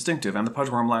heavily instinctive and the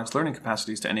pudgeworm lacks learning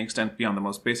capacities to any extent beyond the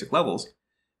most basic levels,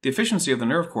 the efficiency of the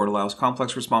nerve cord allows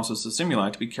complex responses to stimuli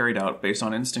to be carried out based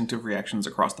on instinctive reactions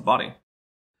across the body.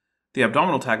 The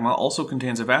abdominal tagma also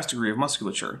contains a vast degree of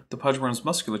musculature. The pudgeworm's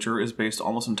musculature is based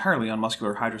almost entirely on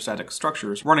muscular hydrostatic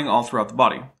structures running all throughout the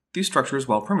body. These structures,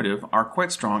 while primitive, are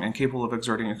quite strong and capable of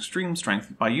exerting extreme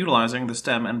strength by utilizing the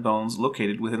stem and bones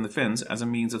located within the fins as a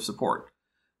means of support.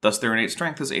 Thus, their innate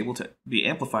strength is able to be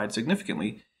amplified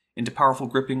significantly into powerful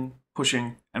gripping,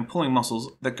 pushing, and pulling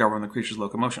muscles that govern the creature's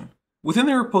locomotion. Within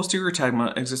their posterior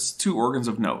tagma exists two organs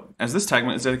of note, as this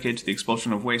tagma is dedicated to the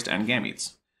expulsion of waste and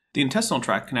gametes. The intestinal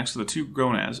tract connects to the two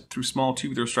gonads through small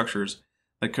tubular structures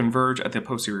that converge at the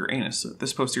posterior anus.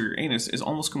 This posterior anus is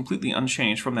almost completely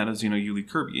unchanged from that of Xenoeule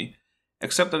kirby,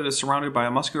 except that it is surrounded by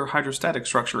a muscular hydrostatic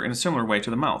structure in a similar way to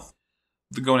the mouth.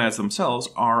 The gonads themselves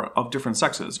are of different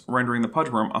sexes, rendering the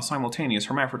pudgeworm a simultaneous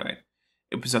hermaphrodite.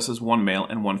 It possesses one male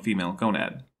and one female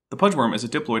gonad. The pudgeworm is a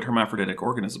diploid hermaphroditic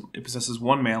organism. It possesses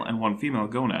one male and one female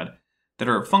gonad that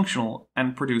are functional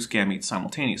and produce gametes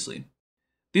simultaneously.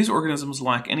 These organisms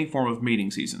lack any form of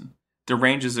mating season. Their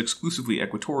range is exclusively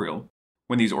equatorial.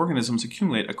 When these organisms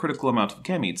accumulate a critical amount of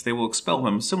gametes, they will expel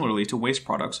them similarly to waste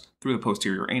products through the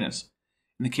posterior anus.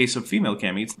 In the case of female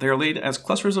gametes, they are laid as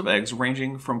clusters of eggs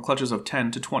ranging from clutches of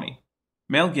 10 to 20.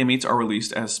 Male gametes are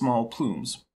released as small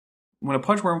plumes. When a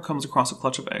pudgeworm comes across a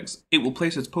clutch of eggs, it will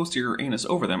place its posterior anus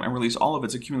over them and release all of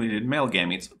its accumulated male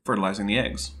gametes, fertilizing the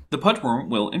eggs. The pudgeworm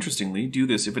will, interestingly, do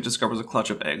this if it discovers a clutch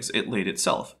of eggs it laid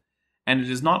itself, and it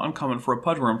is not uncommon for a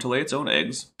pudgeworm to lay its own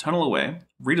eggs, tunnel away,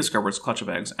 rediscover its clutch of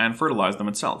eggs, and fertilize them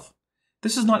itself.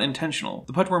 This is not intentional.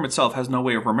 The pudgeworm itself has no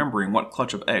way of remembering what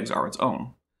clutch of eggs are its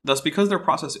own. Thus, because their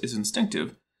process is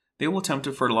instinctive, they will attempt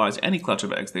to fertilize any clutch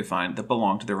of eggs they find that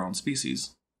belong to their own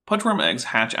species. Pudgeworm eggs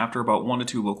hatch after about 1 to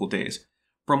 2 local days,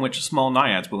 from which small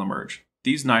naiads will emerge.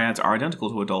 These naiads are identical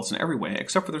to adults in every way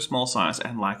except for their small size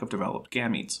and lack of developed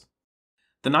gametes.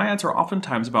 The naiads are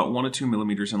oftentimes about 1 to 2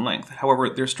 millimeters in length. However,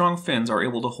 their strong fins are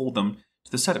able to hold them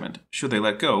to the sediment. Should they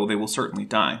let go, they will certainly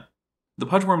die. The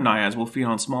pudgeworm naiads will feed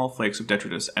on small flakes of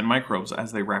detritus and microbes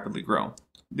as they rapidly grow.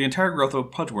 The entire growth of a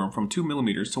pudgeworm from 2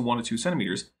 millimeters to 1 to 2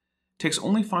 centimeters takes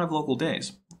only 5 local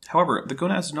days. However, the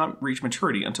gonads do not reach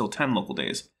maturity until 10 local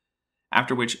days,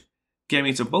 after which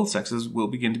gametes of both sexes will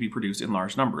begin to be produced in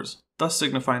large numbers, thus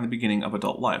signifying the beginning of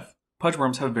adult life.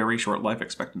 Pudgeworms have very short life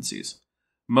expectancies.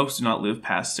 Most do not live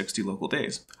past 60 local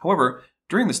days. However,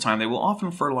 during this time they will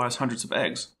often fertilize hundreds of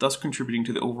eggs, thus contributing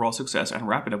to the overall success and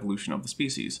rapid evolution of the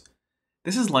species.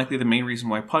 This is likely the main reason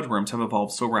why pudgeworms have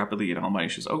evolved so rapidly in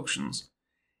almaceous oceans.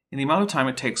 In the amount of time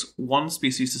it takes one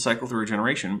species to cycle through a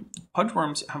generation,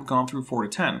 pudgeworms have gone through 4 to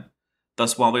 10.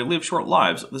 Thus, while they live short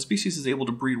lives, the species is able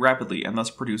to breed rapidly and thus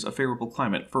produce a favorable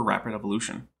climate for rapid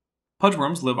evolution.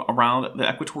 Pudgeworms live around the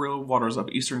equatorial waters of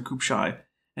eastern Kupchai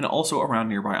and also around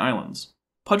nearby islands.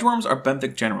 Pudgeworms are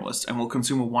benthic generalists and will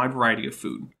consume a wide variety of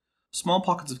food. Small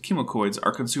pockets of chemocoids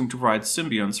are consumed to provide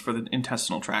symbionts for the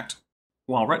intestinal tract,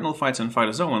 while retinophytes and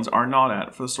phytozoans are gnawed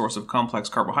at for the source of complex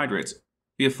carbohydrates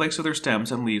via flakes of their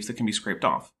stems and leaves that can be scraped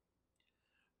off.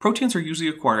 Proteins are usually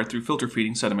acquired through filter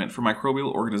feeding sediment from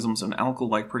microbial organisms and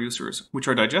algal-like producers, which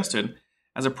are digested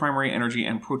as a primary energy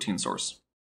and protein source.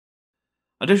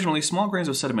 Additionally, small grains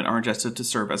of sediment are ingested to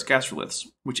serve as gastroliths,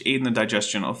 which aid in the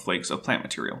digestion of flakes of plant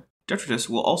material. Detritus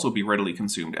will also be readily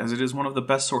consumed, as it is one of the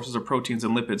best sources of proteins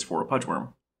and lipids for a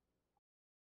pudgeworm.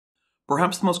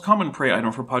 Perhaps the most common prey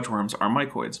item for pudgeworms are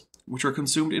mycoids, which are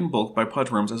consumed in bulk by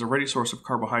pudgeworms as a ready source of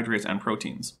carbohydrates and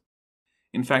proteins.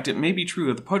 In fact, it may be true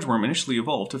that the pudgeworm initially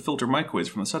evolved to filter mycoids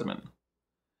from the sediment.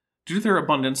 Due to their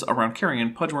abundance around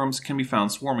carrion, pudgeworms can be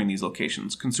found swarming these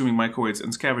locations, consuming mycoids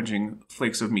and scavenging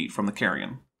flakes of meat from the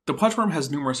carrion. The pudgeworm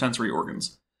has numerous sensory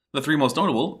organs. The three most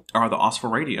notable are the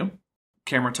osphoradia,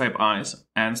 camera-type eyes,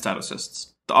 and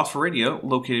statocysts. The osphoradia,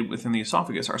 located within the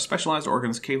esophagus, are specialized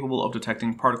organs capable of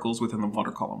detecting particles within the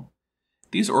water column.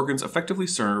 These organs effectively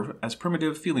serve as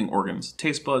primitive feeling organs,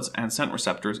 taste buds, and scent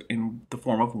receptors in the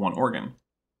form of one organ.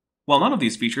 While none of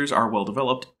these features are well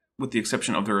developed, with the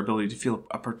exception of their ability to feel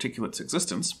a particulate's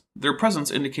existence, their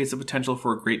presence indicates the potential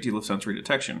for a great deal of sensory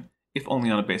detection, if only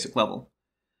on a basic level.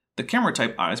 The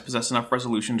camera-type eyes possess enough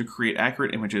resolution to create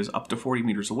accurate images up to 40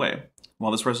 meters away.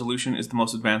 While this resolution is the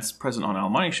most advanced present on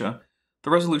Almaicia,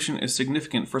 the resolution is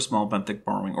significant for small benthic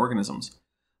burrowing organisms.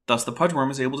 Thus, the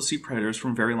pudgeworm is able to see predators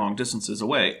from very long distances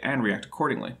away and react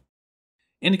accordingly,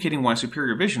 indicating why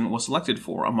superior vision was selected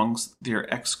for amongst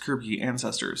their ex-Kirby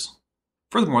ancestors.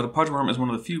 Furthermore, the pudgeworm is one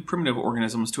of the few primitive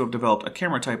organisms to have developed a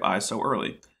camera-type eye so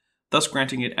early, thus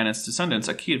granting it and its descendants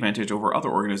a key advantage over other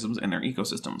organisms in their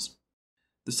ecosystems.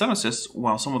 The stenocysts,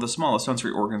 while some of the smallest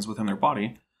sensory organs within their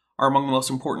body, are among the most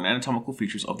important anatomical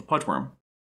features of the pudgeworm.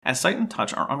 As sight and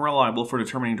touch are unreliable for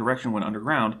determining direction when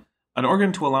underground, an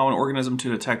organ to allow an organism to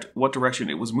detect what direction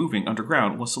it was moving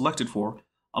underground was selected for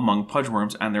among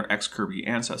pudgeworms and their ex-Kirby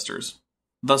ancestors.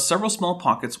 Thus, several small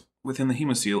pockets within the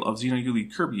hemocoel of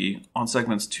Xenoeule kirbii on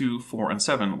segments 2, 4, and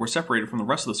 7 were separated from the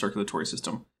rest of the circulatory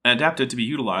system and adapted to be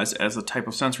utilized as a type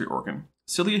of sensory organ.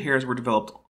 Cilia hairs were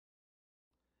developed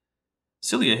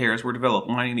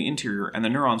lining the interior, and the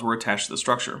neurons were attached to the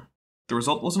structure. The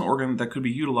result was an organ that could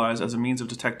be utilized as a means of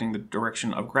detecting the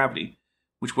direction of gravity,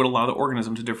 which would allow the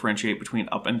organism to differentiate between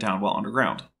up and down while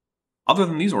underground. Other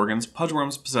than these organs,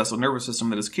 pudgeworms possess a nervous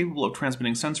system that is capable of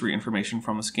transmitting sensory information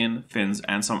from the skin, fins,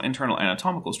 and some internal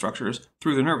anatomical structures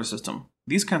through the nervous system.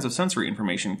 These kinds of sensory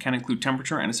information can include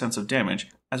temperature and a sense of damage,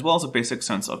 as well as a basic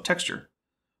sense of texture.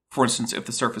 For instance, if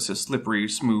the surface is slippery,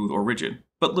 smooth, or rigid,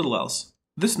 but little else.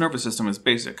 This nervous system is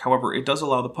basic, however, it does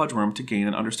allow the pudgeworm to gain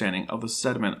an understanding of the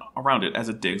sediment around it as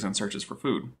it digs and searches for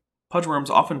food. Pudgeworms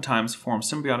oftentimes form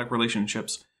symbiotic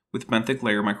relationships with benthic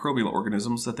layer microbial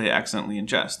organisms that they accidentally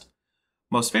ingest.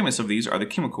 Most famous of these are the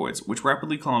chemocoids, which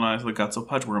rapidly colonize the guts of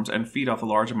pudgeworms and feed off the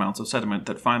large amounts of sediment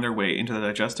that find their way into the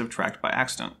digestive tract by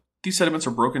accident. These sediments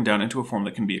are broken down into a form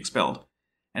that can be expelled,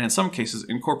 and in some cases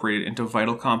incorporated into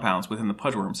vital compounds within the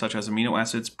pudgeworm, such as amino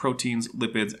acids, proteins,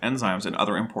 lipids, enzymes, and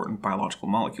other important biological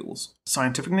molecules.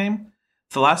 Scientific name?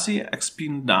 Thalassia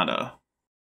expinata.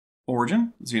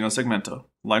 Origin? Xenosegmenta.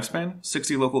 Lifespan?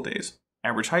 60 local days.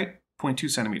 Average height? 0.2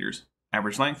 centimeters.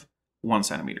 Average length? 1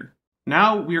 centimeter.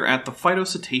 Now we're at the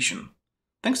phytocetacean.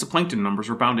 Thanks to plankton numbers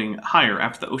rebounding higher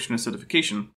after the ocean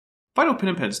acidification,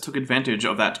 phytopinnipeds took advantage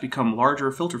of that to become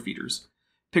larger filter feeders.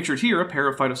 Pictured here, a pair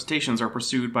of phytocetaceans are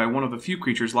pursued by one of the few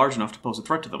creatures large enough to pose a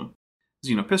threat to them,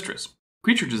 Xenopistris.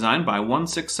 Creature designed by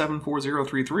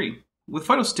 1674033. With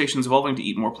phytocetaceans evolving to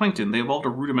eat more plankton, they evolved a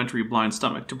rudimentary blind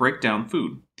stomach to break down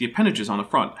food. The appendages on the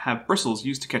front have bristles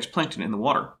used to catch plankton in the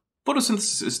water.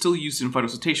 Photosynthesis is still used in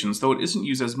phytocetaceans, though it isn't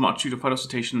used as much due to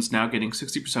phytocetaceans now getting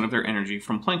 60% of their energy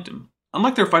from plankton.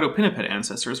 Unlike their phytopinniped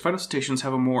ancestors, phytocetaceans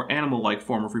have a more animal-like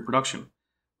form of reproduction.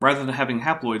 Rather than having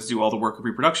haploids do all the work of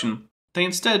reproduction, they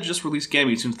instead just release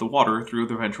gametes into the water through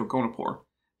the ventral gonopore.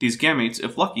 These gametes,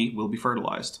 if lucky, will be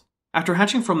fertilized. After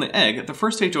hatching from the egg, the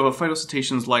first stage of a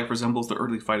phytocetacean's life resembles the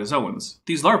early phytozoans.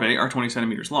 These larvae are 20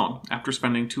 centimeters long. After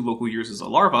spending 2 local years as a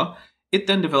larva, it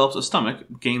then develops a stomach,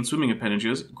 gains swimming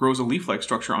appendages, grows a leaf-like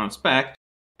structure on its back,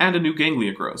 and a new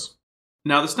ganglia grows.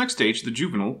 Now this next stage, the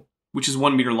juvenile, which is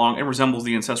 1 meter long and resembles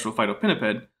the ancestral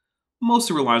phytopinniped,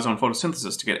 mostly relies on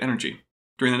photosynthesis to get energy.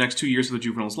 During the next 2 years of the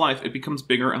juvenile's life, it becomes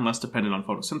bigger and less dependent on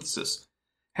photosynthesis,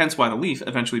 hence why the leaf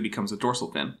eventually becomes a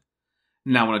dorsal fin.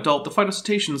 Now an adult, the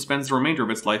phytocetacean spends the remainder of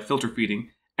its life filter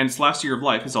feeding, and its last year of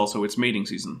life is also its mating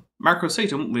season.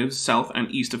 Macrocetum lives south and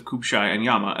east of Kubshai and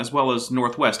Yama, as well as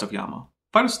northwest of Yama.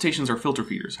 Phytocetaceans are filter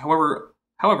feeders, however,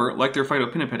 However, like their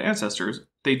phytopinniped ancestors,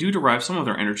 they do derive some of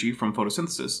their energy from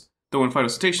photosynthesis, though in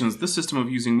phytocetaceans this system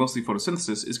of using mostly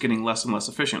photosynthesis is getting less and less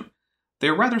efficient. They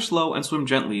are rather slow and swim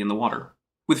gently in the water.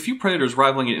 With few predators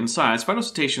rivaling it in size,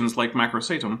 phytocetaceans like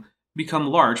Macrocetum become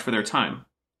large for their time.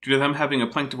 Due to them having a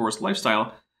planktivorous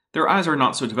lifestyle, their eyes are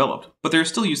not so developed, but they are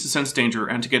still used to sense danger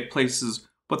and to get to places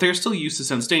with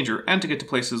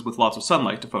lots of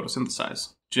sunlight to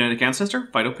photosynthesize. Genetic ancestor,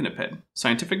 phytopinniped.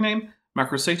 Scientific name,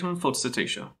 Macrocetum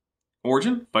photocetacea.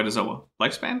 Origin, Phytozoa.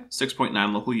 Lifespan,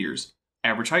 6.9 local years.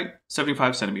 Average height,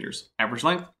 75 centimeters. Average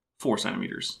length, 4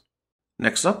 centimeters.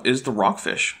 Next up is the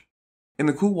rockfish. In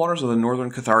the cool waters of the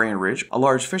northern Catharian Ridge, a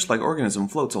large fish-like organism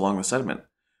floats along the sediment.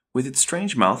 With its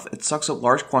strange mouth, it sucks up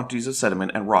large quantities of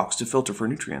sediment and rocks to filter for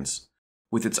nutrients.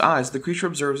 With its eyes, the creature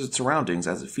observes its surroundings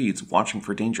as it feeds, watching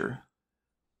for danger.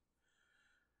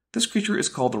 This creature is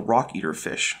called the rock-eater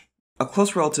fish, a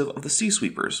close relative of the sea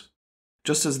sweepers.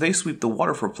 Just as they sweep the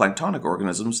water for planktonic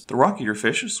organisms, the rock-eater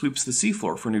fish sweeps the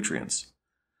seafloor for nutrients.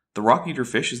 The rock-eater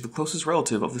fish is the closest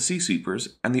relative of the sea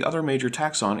sweepers and the other major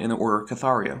taxon in the order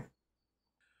Catharia.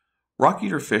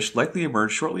 Rock-eater fish likely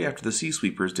emerged shortly after the sea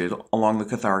sweepers did along the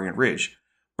Catharian Ridge,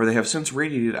 where they have since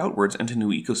radiated outwards into new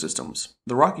ecosystems.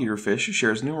 The rock-eater fish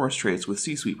shares numerous traits with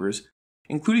sea sweepers,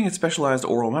 including its specialized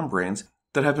oral membranes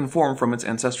that have been formed from its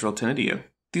ancestral ctenidia.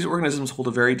 These organisms hold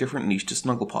a very different niche to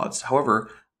snugglepods.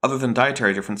 However, other than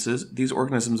dietary differences, these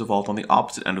organisms evolved on the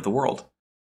opposite end of the world.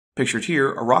 Pictured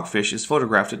here, a rockfish is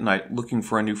photographed at night looking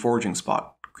for a new foraging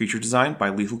spot. Creature designed by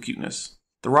Lethal Cuteness.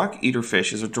 The rock-eater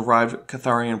fish is a derived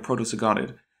Catharian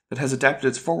protozogonid that has adapted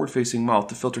its forward-facing mouth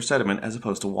to filter sediment as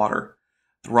opposed to water.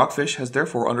 The rockfish has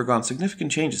therefore undergone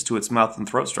significant changes to its mouth and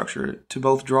throat structure to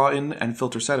both draw in and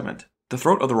filter sediment. The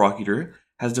throat of the rock-eater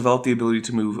has developed the ability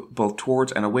to move both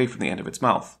towards and away from the end of its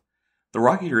mouth. The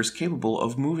rock-eater is capable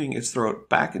of moving its throat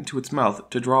back into its mouth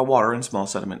to draw water and small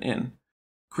sediment in,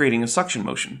 creating a suction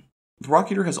motion. The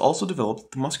rock-eater has also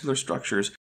developed the muscular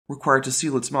structures required to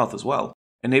seal its mouth as well,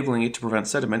 enabling it to prevent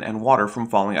sediment and water from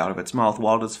falling out of its mouth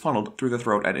while it is funneled through the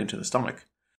throat and into the stomach.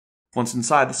 Once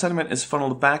inside, the sediment is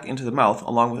funneled back into the mouth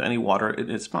along with any water in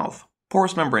its mouth.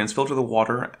 Porous membranes filter the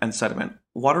water and sediment.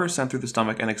 Water is sent through the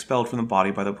stomach and expelled from the body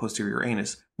by the posterior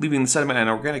anus, leaving the sediment and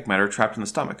organic matter trapped in the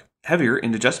stomach. Heavier,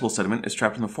 indigestible sediment is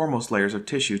trapped in the foremost layers of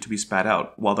tissue to be spat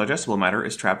out, while digestible matter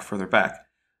is trapped further back.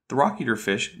 The rock-eater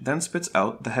fish then spits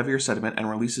out the heavier sediment and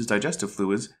releases digestive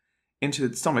fluids into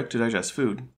its stomach to digest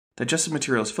food. Digested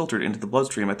material is filtered into the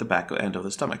bloodstream at the back end of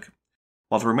the stomach,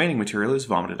 while the remaining material is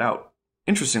vomited out.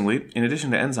 Interestingly, in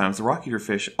addition to enzymes, the rock-eater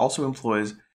fish also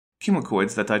employs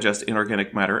chemocoids that digest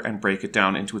inorganic matter and break it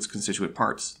down into its constituent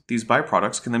parts. These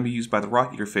byproducts can then be used by the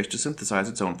rock-eater fish to synthesize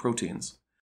its own proteins.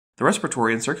 The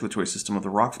respiratory and circulatory system of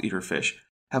the rock-eater fish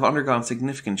have undergone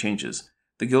significant changes.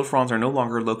 The gill fronds are no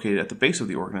longer located at the base of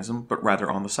the organism, but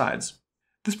rather on the sides.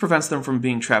 This prevents them from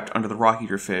being trapped under the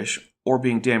rock-eater fish or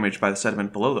being damaged by the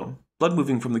sediment below them. Blood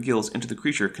moving from the gills into the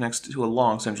creature connects to a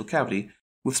long central cavity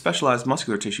with specialized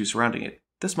muscular tissue surrounding it.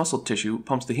 This muscle tissue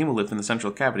pumps the hemolymph in the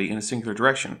central cavity in a singular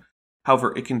direction.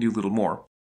 However, it can do little more.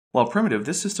 While primitive,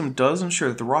 this system does ensure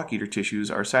that the rock-eater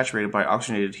tissues are saturated by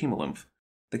oxygenated hemolymph.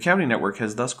 The cavity network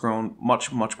has thus grown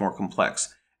much more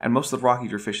complex, and most of the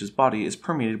rock-eater fish's body is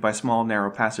permeated by small,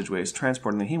 narrow passageways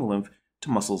transporting the hemolymph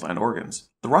to muscles and organs.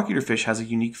 The rock-eater fish has a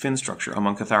unique fin structure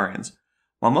among Catharians.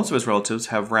 While most of its relatives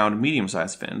have round,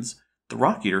 medium-sized fins, the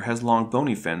rock-eater has long,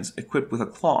 bony fins equipped with a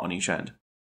claw on each end.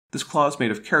 This claw is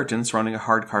made of keratin surrounding a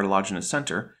hard cartilaginous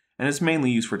center, and is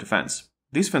mainly used for defense.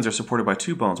 These fins are supported by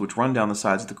two bones which run down the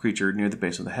sides of the creature near the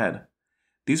base of the head.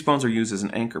 These bones are used as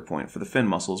an anchor point for the fin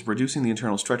muscles, reducing the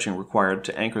internal stretching required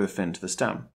to anchor the fin to the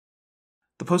stem.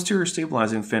 The posterior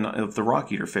stabilizing fin of the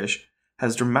rock-eater fish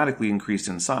has dramatically increased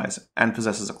in size, and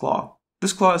possesses a claw.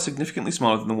 This claw is significantly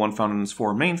smaller than the one found in its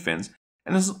four main fins,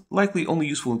 and is likely only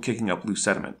useful in kicking up loose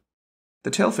sediment.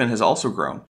 The tail fin has also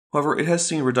grown. However, it has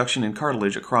seen reduction in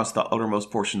cartilage across the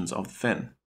outermost portions of the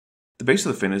fin. The base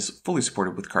of the fin is fully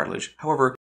supported with cartilage.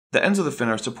 However, the ends of the fin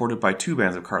are supported by two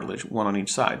bands of cartilage, one on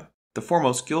each side. The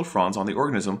foremost gill fronds on the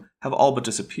organism have all but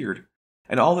disappeared,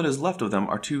 and all that is left of them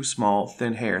are two small,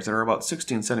 thin hairs that are about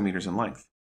 16 centimeters in length.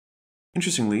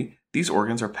 Interestingly, these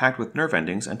organs are packed with nerve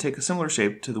endings and take a similar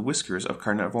shape to the whiskers of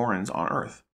carnivorans on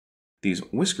Earth. These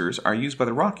whiskers are used by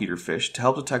the rock-eater fish to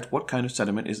help detect what kind of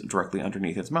sediment is directly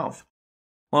underneath its mouth.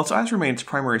 While its eyes remain its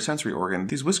primary sensory organ,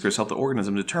 these whiskers help the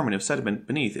organism determine if sediment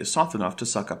beneath is soft enough to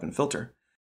suck up and filter.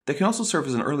 They can also serve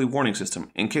as an early warning system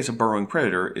in case a burrowing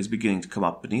predator is beginning to come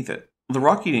up beneath it. The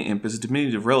rock-eating imp is a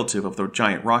diminutive relative of the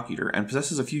giant rock-eater and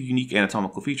possesses a few unique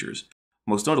anatomical features,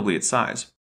 most notably its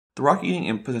size. The rock-eating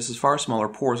imp possesses far smaller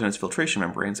pores in its filtration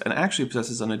membranes and actually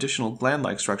possesses an additional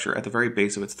gland-like structure at the very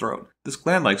base of its throat. This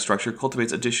gland-like structure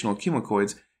cultivates additional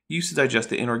chymocoids used to digest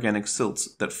the inorganic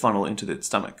silts that funnel into its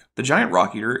stomach. The giant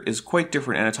rock-eater is quite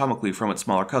different anatomically from its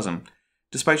smaller cousin,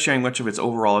 despite sharing much of its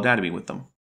overall anatomy with them.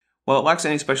 While it lacks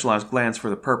any specialized glands for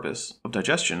the purpose of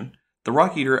digestion, the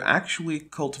rock-eater actually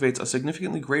cultivates a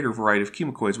significantly greater variety of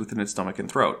chymocoids within its stomach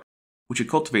and throat, which it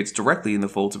cultivates directly in the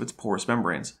folds of its porous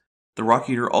membranes. The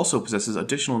rock-eater also possesses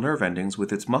additional nerve endings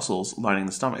with its muscles lining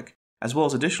the stomach, as well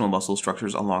as additional muscle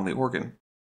structures along the organ,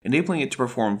 enabling it to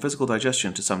perform physical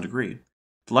digestion to some degree.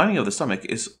 The lining of the stomach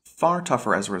is far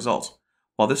tougher as a result.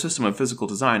 While this system of physical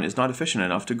design is not efficient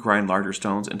enough to grind larger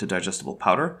stones into digestible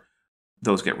powder,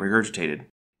 those get regurgitated.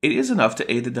 It is enough to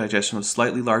aid the digestion of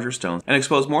slightly larger stones and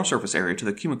expose more surface area to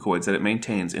the chymocoids that it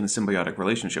maintains in a symbiotic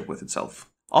relationship with itself.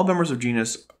 All members of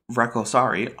genus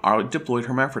Vrachosari are diploid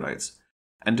hermaphrodites,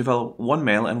 and develop one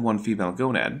male and one female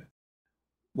gonad.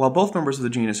 While both members of the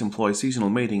genus employ seasonal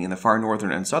mating in the far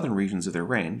northern and southern regions of their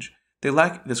range, they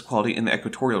lack this quality in the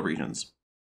equatorial regions.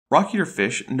 Rock-eater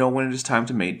fish know when it is time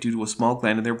to mate due to a small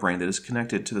gland in their brain that is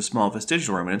connected to the small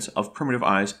vestigial remnants of primitive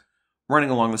eyes running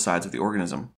along the sides of the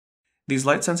organism. These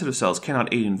light-sensitive cells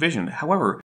cannot aid in vision,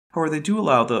 however, they do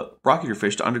allow the rock-eater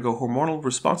fish to undergo hormonal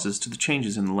responses to the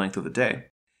changes in the length of the day.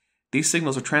 These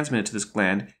signals are transmitted to this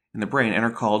gland in the brain and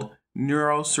are called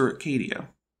neurocircadia,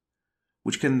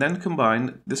 which can then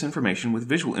combine this information with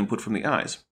visual input from the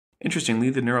eyes. Interestingly,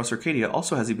 the neurocircadia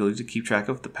also has the ability to keep track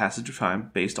of the passage of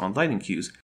time based on lighting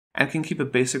cues, and can keep a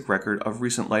basic record of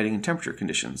recent lighting and temperature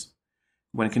conditions.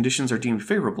 When conditions are deemed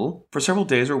favorable, for several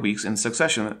days or weeks in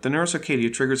succession, the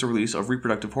neurocircadia triggers a release of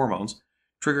reproductive hormones,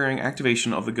 triggering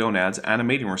activation of the gonads and a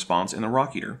mating response in the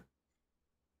rock-eater.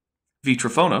 V.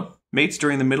 trophona mates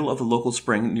during the middle of the local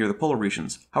spring near the polar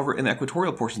regions. However, in the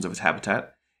equatorial portions of its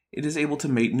habitat, it is able to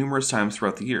mate numerous times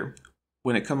throughout the year.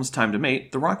 When it comes time to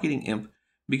mate, the rock-eating imp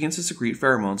begins to secrete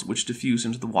pheromones which diffuse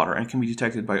into the water and can be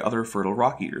detected by other fertile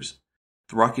rock-eaters.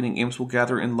 The rock-eating imps will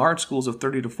gather in large schools of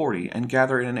 30 to 40 and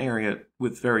gather in an area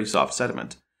with very soft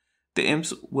sediment. The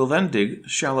imps will then dig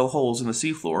shallow holes in the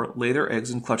seafloor, lay their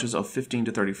eggs in clutches of 15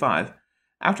 to 35,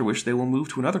 after which they will move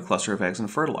to another cluster of eggs and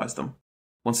fertilize them.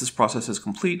 Once this process is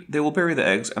complete, they will bury the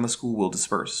eggs and the school will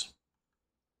disperse.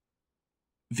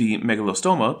 V.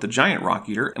 megalostoma, the giant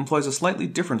rock-eater, employs a slightly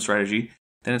different strategy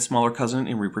than its smaller cousin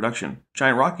in reproduction.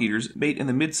 Giant rock-eaters mate in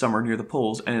the midsummer near the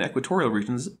poles, and in equatorial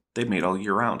regions they mate all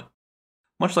year round.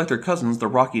 Much like their cousins, the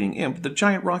rock-eating imp, the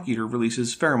giant rock-eater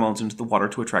releases pheromones into the water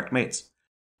to attract mates.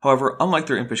 However, unlike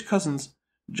their impish cousins,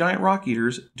 giant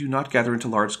rock-eaters do not gather into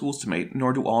large schools to mate,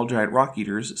 nor do all giant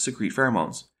rock-eaters secrete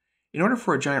pheromones. In order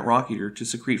for a giant rock-eater to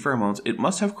secrete pheromones, it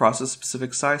must have crossed a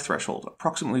specific size threshold,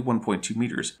 approximately 1.2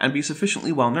 meters, and be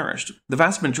sufficiently well-nourished. The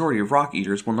vast majority of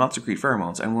rock-eaters will not secrete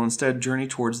pheromones and will instead journey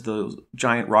towards those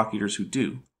giant rock-eaters who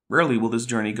do. Rarely will this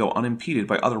journey go unimpeded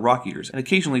by other rock-eaters, and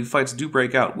occasionally fights do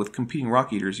break out with competing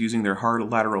rock-eaters using their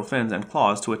hard lateral fins and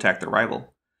claws to attack their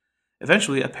rival.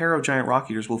 Eventually, a pair of giant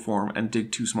rock-eaters will form and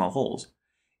dig two small holes.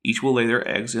 Each will lay their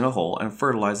eggs in a hole and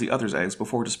fertilize the other's eggs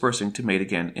before dispersing to mate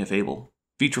again if able.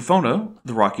 V. trophona,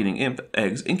 the rock-eating imp,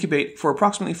 eggs incubate for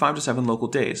approximately 5 to 7 local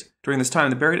days. During this time,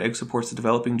 the buried egg supports the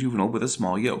developing juvenile with a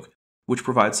small yolk, which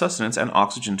provides sustenance and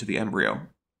oxygen to the embryo.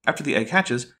 After the egg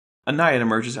hatches, a naiad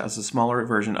emerges as a smaller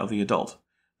version of the adult.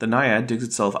 The naiad digs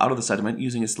itself out of the sediment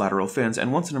using its lateral fins,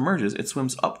 and once it emerges, it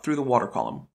swims up through the water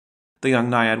column. The young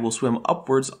naiad will swim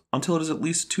upwards until it is at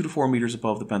least 2 to 4 meters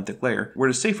above the benthic layer, where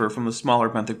it is safer from the smaller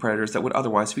benthic predators that would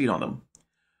otherwise feed on them.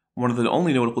 One of the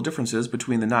only notable differences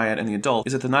between the naiad and the adult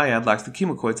is that the naiad lacks the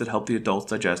chymocoids that help the adults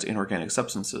digest inorganic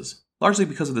substances. Largely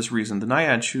because of this reason, the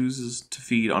naiad chooses to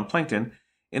feed on plankton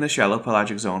in the shallow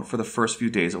pelagic zone for the first few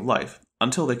days of life,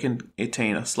 until they can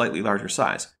attain a slightly larger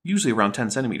size, usually around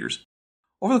 10 centimeters,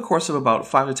 over the course of about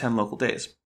 5 to 10 local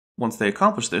days. Once they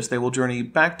accomplish this, they will journey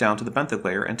back down to the benthic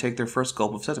layer and take their first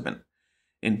gulp of sediment.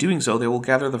 In doing so, they will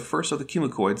gather the first of the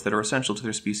chymocoids that are essential to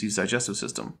their species' digestive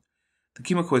system. The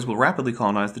chymocoids will rapidly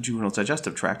colonize the juvenile's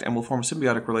digestive tract and will form a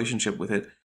symbiotic relationship with it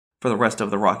for the rest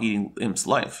of the rock-eating imp's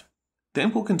life. The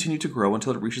imp will continue to grow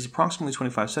until it reaches approximately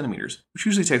 25 centimeters, which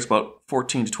usually takes about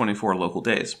 14 to 24 local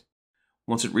days.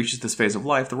 Once it reaches this phase of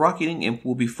life, the rock-eating imp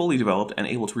will be fully developed and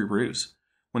able to reproduce.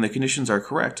 When the conditions are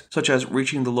correct, such as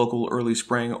reaching the local early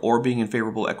spring or being in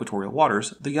favorable equatorial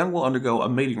waters, the young will undergo a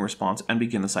mating response and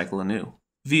begin the cycle anew.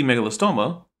 V.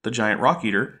 megalostoma, the giant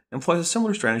rock-eater, employs a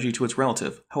similar strategy to its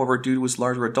relative. However, due to its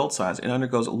larger adult size, it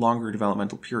undergoes longer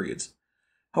developmental periods.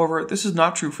 However, this is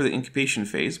not true for the incubation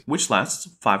phase, which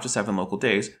lasts 5 to 7 local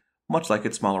days, much like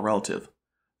its smaller relative.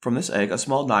 From this egg, a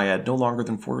small naiad no longer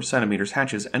than 4 centimeters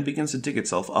hatches and begins to dig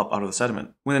itself up out of the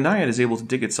sediment. When the naiad is able to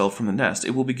dig itself from the nest,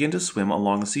 it will begin to swim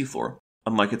along the seafloor.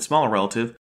 Unlike its smaller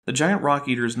relative, the giant rock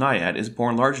eater's naiad is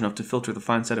born large enough to filter the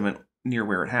fine sediment near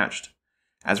where it hatched.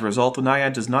 As a result, the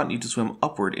naiad does not need to swim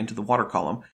upward into the water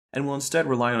column, and will instead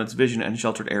rely on its vision and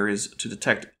sheltered areas to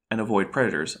detect and avoid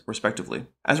predators, respectively.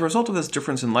 As a result of this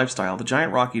difference in lifestyle, the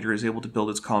giant rock eater is able to build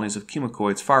its colonies of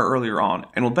chemocoids far earlier on,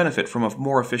 and will benefit from a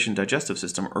more efficient digestive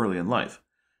system early in life.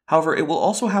 However, it will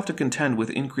also have to contend with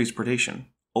increased predation.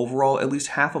 Overall, at least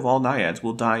half of all naiads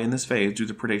will die in this phase due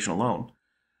to predation alone.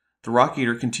 The rock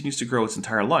eater continues to grow its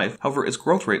entire life, however its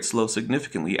growth rate slows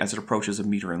significantly as it approaches a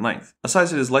meter in length, a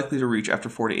size it is likely to reach after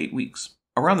 4 to 8 weeks.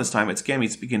 Around this time, its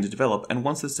gametes begin to develop, and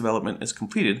once this development is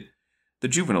completed, the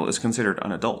juvenile is considered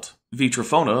an adult.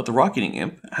 Vitrophona, the rock-eating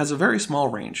imp, has a very small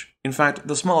range. In fact,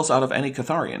 the smallest out of any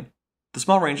Catharian. The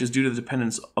small range is due to the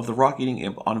dependence of the rock-eating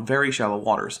imp on very shallow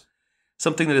waters,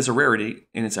 something that is a rarity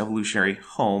in its evolutionary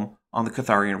home on the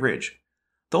Catharian Ridge.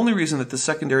 The only reason that the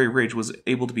secondary ridge was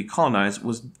able to be colonized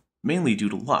was mainly due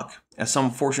to luck, as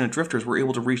some fortunate drifters were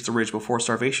able to reach the ridge before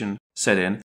starvation set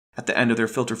in at the end of their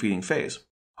filter-feeding phase.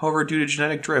 However, due to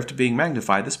genetic drift being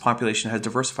magnified, this population has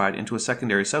diversified into a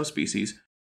secondary subspecies,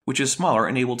 which is smaller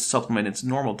and able to supplement its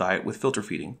normal diet with filter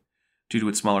feeding. Due to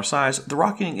its smaller size, the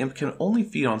rock-eating imp can only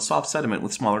feed on soft sediment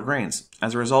with smaller grains.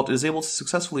 As a result, it is able to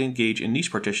successfully engage in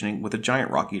niche partitioning with a giant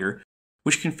rock eater,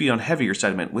 which can feed on heavier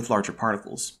sediment with larger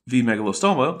particles. V.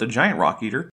 megalostoma, the giant rock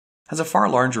eater, has a far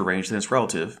larger range than its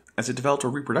relative, as it developed a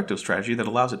reproductive strategy that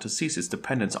allows it to cease its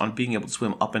dependence on being able to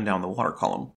swim up and down the water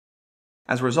column.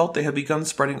 As a result, they have begun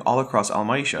spreading all across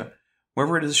Almaisha,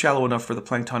 wherever it is shallow enough for the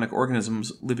planktonic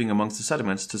organisms living amongst the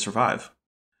sediments to survive.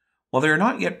 While they are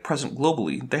not yet present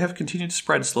globally, they have continued to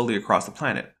spread slowly across the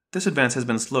planet. This advance has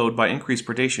been slowed by increased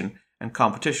predation and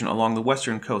competition along the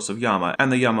western coasts of Yama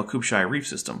and the Yama-Kubshai reef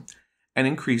system, and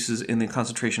increases in the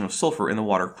concentration of sulfur in the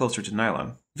water closer to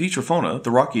Nylon. Vitrophona,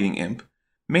 the rock-eating imp,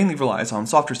 mainly relies on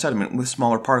softer sediment with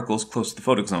smaller particles close to the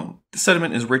photic zone. The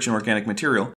sediment is rich in organic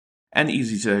material and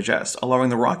easy to digest, allowing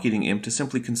the rock-eating imp to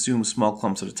simply consume small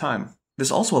clumps at a time.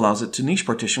 This also allows it to niche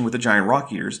partition with the giant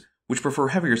rock eaters, which prefer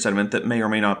heavier sediment that may or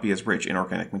may not be as rich in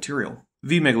organic material.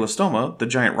 V. megalostoma, the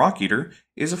giant rock eater,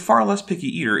 is a far less picky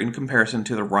eater in comparison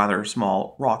to the rather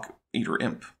small rock eater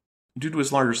imp. Due to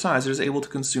its larger size, it is able to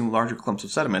consume larger clumps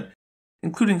of sediment,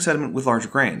 including sediment with larger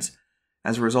grains.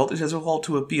 As a result, it has evolved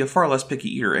to be a far less picky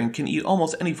eater and can eat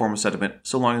almost any form of sediment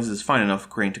so long as it is fine enough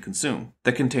grain to consume,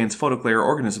 that contains photoclayer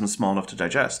organisms small enough to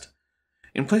digest.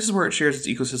 In places where it shares its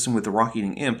ecosystem with the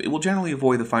rock-eating imp, it will generally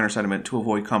avoid the finer sediment to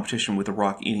avoid competition with the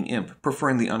rock-eating imp,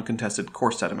 preferring the uncontested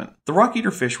coarse sediment. The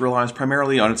rock-eater fish relies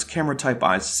primarily on its camera-type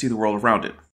eyes to see the world around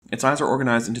it. Its eyes are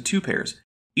organized into 2 pairs,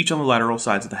 each on the lateral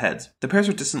sides of the heads. The pairs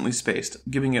are distantly spaced,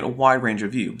 giving it a wide range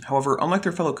of view. However, unlike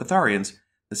their fellow Catharians,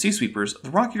 the sea sweepers, the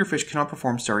rock-eater fish cannot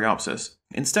perform stereopsis.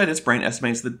 Instead, its brain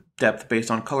estimates the depth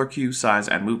based on color cue, size,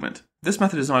 and movement. This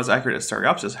method is not as accurate as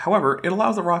stereopsis, however, it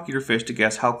allows the rock-eater fish to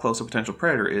guess how close a potential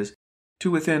predator is to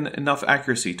within enough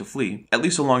accuracy to flee, at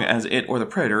least so long as it or the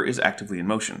predator is actively in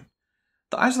motion.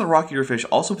 The eyes of the rock-eater fish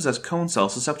also possess cone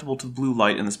cells susceptible to blue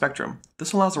light in the spectrum.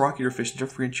 This allows the rock-eater fish to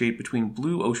differentiate between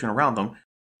blue ocean around them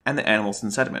and the animals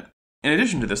in sediment. In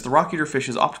addition to this, the rock-eater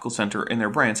fish's optical center in their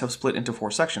brains have split into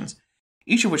 4 sections,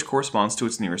 each of which corresponds to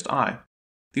its nearest eye.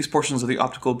 These portions of the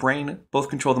optical brain both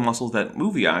control the muscles that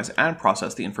move the eyes and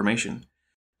process the information.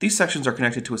 These sections are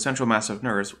connected to a central mass of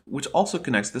nerves, which also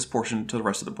connects this portion to the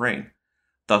rest of the brain.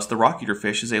 Thus, the rock-eater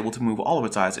fish is able to move all of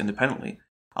its eyes independently,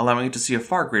 allowing it to see a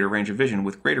far greater range of vision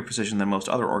with greater precision than most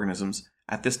other organisms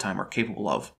at this time are capable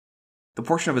of. The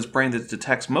portion of its brain that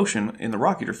detects motion in the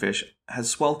rock-eater fish has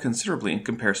swelled considerably in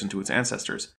comparison to its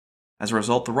ancestors. As a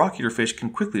result, the rock-eater fish can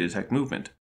quickly detect movement.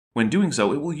 When doing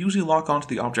so, it will usually lock onto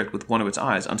the object with one of its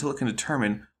eyes until it can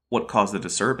determine what caused the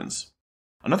disturbance.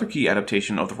 Another key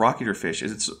adaptation of the rock-eater fish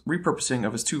is its repurposing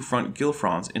of its 2 front gill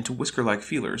fronds into whisker-like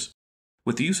feelers.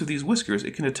 With the use of these whiskers,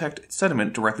 it can detect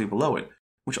sediment directly below it,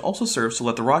 which also serves to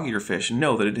let the rock-eater fish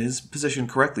know that it is positioned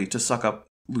correctly to suck up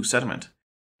loose sediment.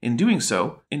 In doing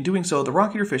so, the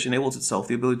rock-eater fish enables itself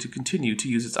the ability to continue to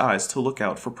use its eyes to look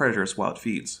out for predators while it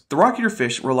feeds. The rock-eater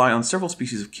fish rely on several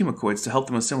species of chemocoids to help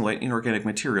them assimilate inorganic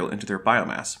material into their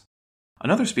biomass.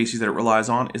 Another species that it relies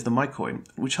on is the mycoid,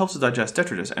 which helps to digest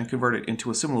detritus and convert it into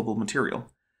assimilable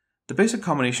material. The basic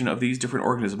combination of these different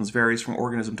organisms varies from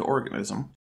organism to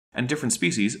organism, and different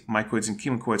species, mycoids and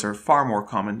chemocoids, are far more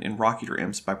common in rock-eater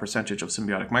imps by percentage of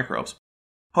symbiotic microbes.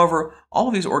 However, all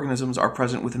of these organisms are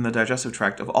present within the digestive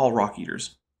tract of all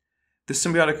rock-eaters. This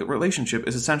symbiotic relationship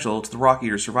is essential to the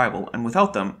rock-eater's survival, and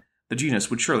without them, the genus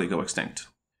would surely go extinct.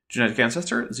 Genetic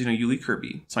ancestor, Xenoeuli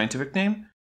kirby. Scientific name,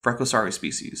 Brachiosaurus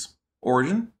species.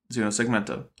 Origin,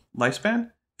 Xenosegmenta.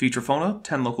 Lifespan, V. trophona,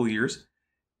 10 local years.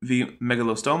 V.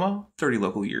 megalostoma, 30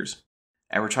 local years.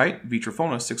 Average height, V.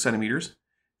 trophona, 6 cm.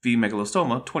 V.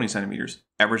 megalostoma, 20 cm.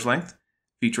 Average length,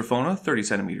 V. trophona, 30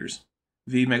 cm.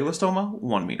 V. megalostoma,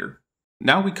 1 meter.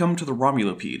 Now we come to the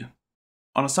Romulopede.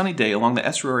 On a sunny day along the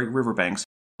estuary riverbanks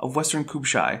of western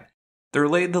Kubshai, there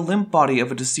lay the limp body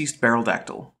of a deceased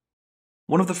baroldactyl.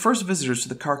 One of the first visitors to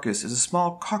the carcass is a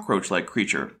small cockroach-like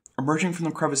creature, emerging from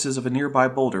the crevices of a nearby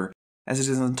boulder as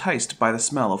it is enticed by the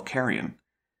smell of carrion.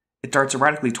 It darts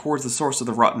erratically towards the source of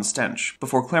the rotten stench,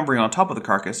 before clambering on top of the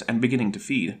carcass and beginning to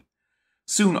feed.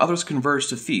 Soon others converge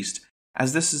to feast,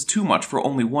 as this is too much for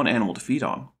only one animal to feed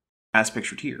on, as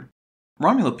pictured here.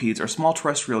 Romulopedes are small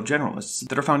terrestrial generalists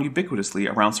that are found ubiquitously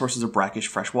around sources of brackish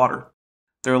fresh water.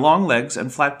 Their long legs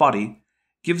and flat body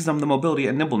gives them the mobility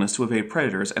and nimbleness to evade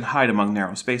predators and hide among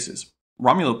narrow spaces.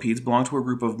 Romulopedes belong to a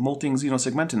group of molting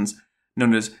xenosegmentans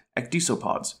known as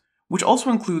ecdysopods, which also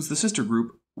includes the sister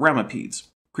group Ramipedes.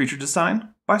 Creature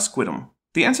design by Squidum.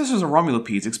 The ancestors of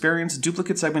Romulopedes experienced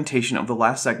duplicate segmentation of the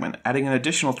last segment, adding an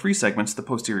additional 3 segments to the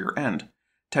posterior end.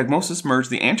 Tagmosis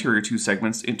merged the anterior 2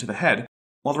 segments into the head,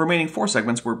 while the remaining 4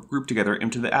 segments were grouped together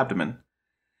into the abdomen.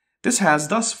 This has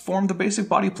thus formed the basic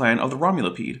body plan of the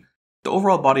Romulopede. The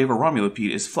overall body of a Romulopede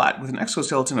is flat, with an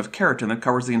exoskeleton of keratin that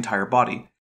covers the entire body.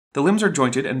 The limbs are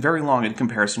jointed and very long in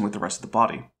comparison with the rest of the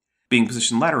body, being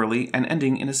positioned laterally and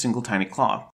ending in a single tiny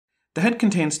claw. The head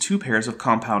contains 2 pairs of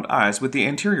compound eyes, with the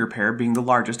anterior pair being the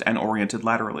largest and oriented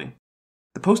laterally.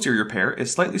 The posterior pair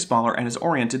is slightly smaller and is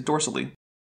oriented dorsally.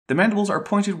 The mandibles are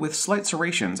pointed with slight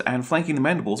serrations, and flanking the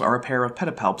mandibles are a pair of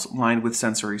pedipalps lined with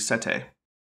sensory setae.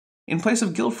 In place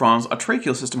of gill fronds, a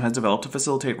tracheal system has developed to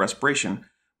facilitate respiration,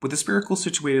 with the spiracle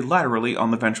situated laterally on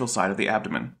the ventral side of the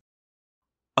abdomen.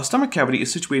 A stomach cavity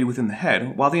is situated within the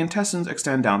head, while the intestines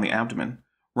extend down the abdomen.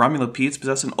 Romulopedes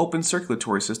possess an open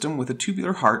circulatory system with a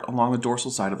tubular heart along the dorsal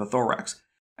side of the thorax,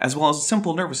 as well as a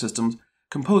simple nervous system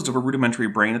composed of a rudimentary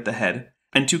brain at the head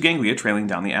and 2 ganglia trailing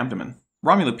down the abdomen.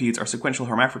 Romulopedes are sequential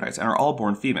hermaphrodites and are all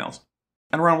born females.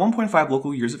 At around 1.5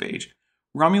 local years of age,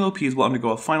 Romulopedes will undergo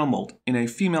a final molt in a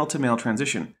female-to-male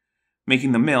transition,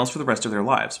 making them males for the rest of their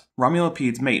lives.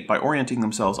 Romulopedes mate by orienting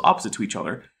themselves opposite to each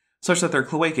other, such that their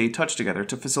cloacae touch together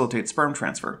to facilitate sperm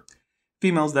transfer.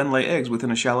 Females then lay eggs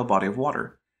within a shallow body of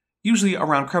water, usually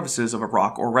around crevices of a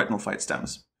rock or retinal phyte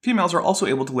stems. Females are also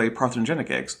able to lay parthenogenic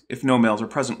eggs, if no males are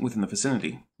present within the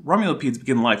vicinity. Romulopedes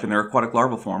begin life in their aquatic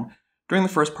larval form during the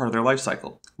first part of their life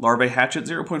cycle. Larvae hatch at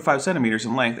 0.5 centimeters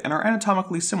in length and are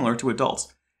anatomically similar to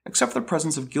adults, except for the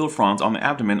presence of gill fronds on the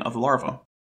abdomen of the larva.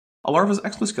 A larva's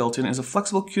exoskeleton is a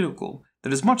flexible cuticle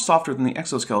that is much softer than the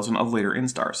exoskeleton of later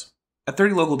instars. At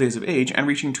 30 local days of age and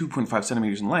reaching 2.5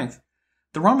 centimeters in length,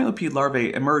 the Romulopede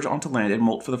larvae emerge onto land and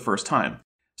molt for the first time,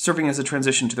 serving as a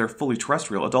transition to their fully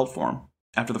terrestrial adult form.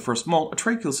 After the first molt, a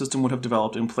tracheal system would have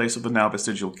developed in place of the now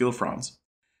vestigial gill fronds.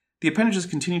 The appendages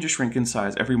continue to shrink in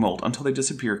size every molt until they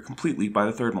disappear completely by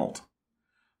the 3rd molt.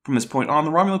 From this point on,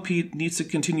 the Romulopede needs to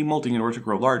continue molting in order to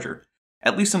grow larger,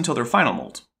 at least until their final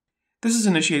molt. This is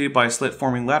initiated by a slit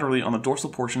forming laterally on the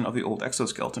dorsal portion of the old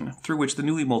exoskeleton, through which the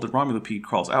newly molded Romulopede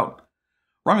crawls out.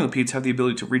 Romulopedes have the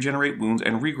ability to regenerate wounds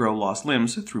and regrow lost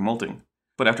limbs through molting,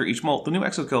 but after each molt, the new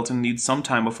exoskeleton needs some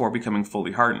time before becoming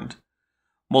fully hardened.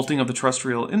 Molting of the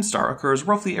terrestrial instar occurs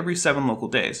roughly every 7 local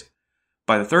days.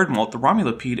 By the 3rd molt, the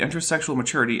Romulopede enters sexual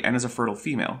maturity and is a fertile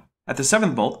female. At the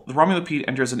 7th molt, the Romulopede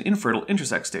enters an infertile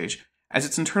intersex stage, as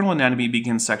its internal anatomy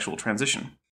begins sexual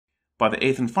transition. By the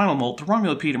 8th and final molt, the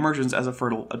Romulopede emerges as a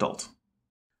fertile adult.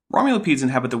 Romulopedes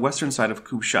inhabit the western side of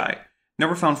Kubshai,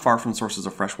 never found far from sources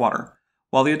of fresh water.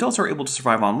 While the adults are able to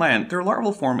survive on land, their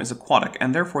larval form is aquatic,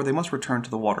 and therefore they must return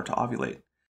to the water to ovulate.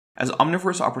 As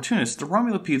omnivorous opportunists, the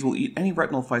Romulopedes will eat any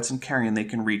retinal phytes and carrion they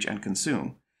can reach and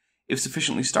consume. If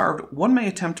sufficiently starved, one may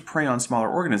attempt to prey on smaller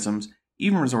organisms,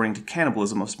 even resorting to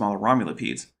cannibalism of smaller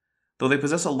Romulopedes. Though they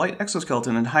possess a light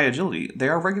exoskeleton and high agility, they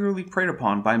are regularly preyed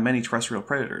upon by many terrestrial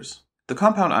predators. The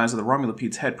compound eyes of the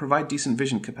Romulopede's head provide decent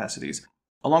vision capacities,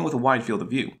 along with a wide field of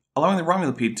view, allowing the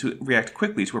Romulopede to react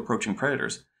quickly to approaching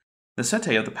predators. The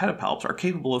setae of the pedipalps are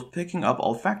capable of picking up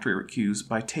olfactory cues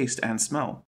by taste and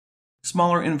smell.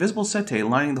 Smaller, invisible setae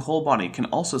lining the whole body can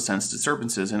also sense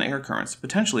disturbances in air currents,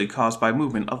 potentially caused by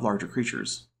movement of larger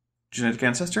creatures. Genetic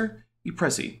ancestor,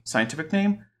 Epresi. Scientific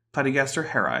name, Platygaster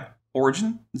heri.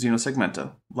 Origin,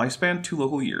 Xenosegmenta. Lifespan, 2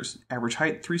 local years. Average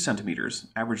height, 3 centimeters.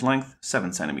 Average length,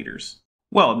 7 centimeters.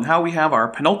 Well, now we have our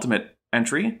penultimate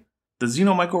entry, the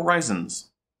Xenomycorrhizans.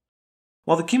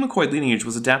 While the chemocoid lineage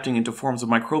was adapting into forms of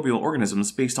microbial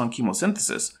organisms based on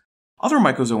chemosynthesis, Other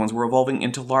mycozoans were evolving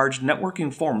into large,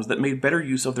 networking forms that made better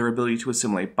use of their ability to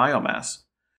assimilate biomass.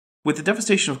 With the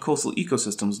devastation of coastal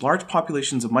ecosystems, large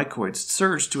populations of mycoids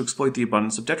surged to exploit the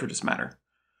abundance of detritus matter.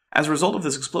 As a result of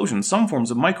this explosion, some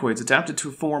forms of mycoids adapted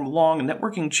to form long,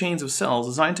 networking chains of cells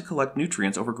designed to collect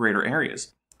nutrients over greater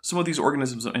areas. Some of these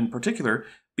organisms in particular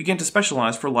began to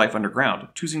specialize for life underground,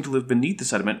 choosing to live beneath the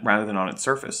sediment rather than on its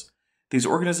surface. These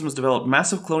organisms developed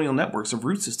massive colonial networks of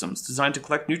root systems designed to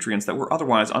collect nutrients that were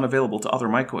otherwise unavailable to other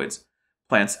mycoids,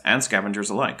 plants and scavengers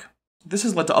alike. This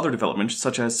has led to other developments,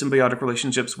 such as symbiotic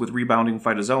relationships with rebounding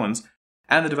phytozoans,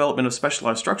 and the development of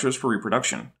specialized structures for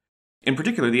reproduction. In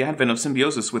particular, the advent of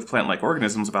symbiosis with plant-like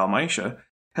organisms of Almaetia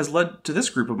has led to this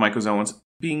group of mycozoans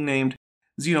being named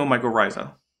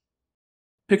xenomycorrhiza.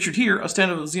 Pictured here, a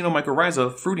stand of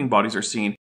xenomycorrhiza fruiting bodies are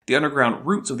seen. The underground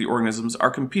roots of the organisms are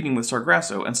competing with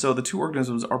Sargasso, and so the two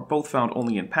organisms are both found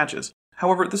only in patches.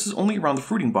 However, this is only around the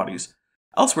fruiting bodies.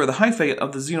 Elsewhere, the hyphae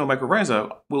of the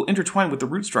xenomycorrhiza will intertwine with the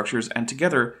root structures and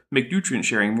together make nutrient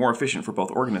sharing more efficient for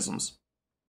both organisms.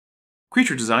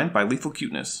 Creature design by lethal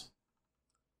cuteness.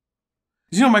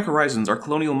 Xenomycorrhizans are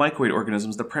colonial mycoid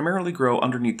organisms that primarily grow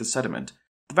underneath the sediment.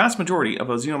 The vast majority of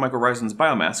a xenomycorrhizan's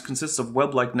biomass consists of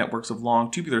web-like networks of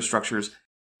long, tubular structures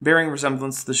bearing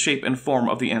resemblance to the shape and form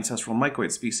of the ancestral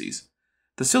mycoid species.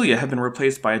 The cilia have been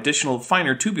replaced by additional,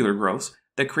 finer tubular growths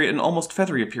that create an almost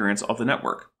feathery appearance of the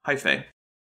network, hyphae.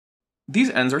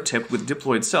 These ends are tipped with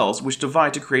diploid cells, which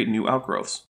divide to create new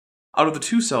outgrowths. Out of the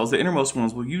two cells, the innermost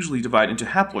ones will usually divide into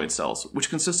haploid cells, which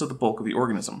consist of the bulk of the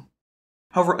organism.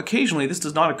 However, occasionally this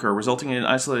does not occur, resulting in an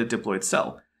isolated diploid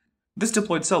cell. This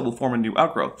diploid cell will form a new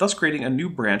outgrowth, thus creating a new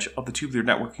branch of the tubular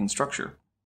networking structure.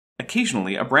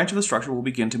 Occasionally, a branch of the structure will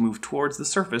begin to move towards the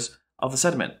surface of the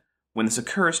sediment. When this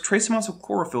occurs, trace amounts of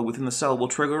chlorophyll within the cell will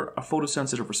trigger a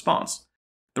photosensitive response.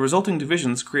 The resulting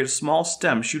divisions create a small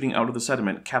stem shooting out of the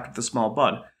sediment capped with a small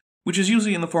bud, which is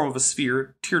usually in the form of a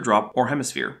sphere, teardrop, or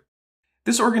hemisphere.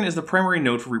 This organ is the primary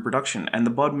node for reproduction, and the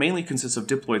bud mainly consists of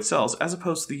diploid cells as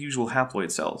opposed to the usual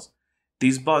haploid cells.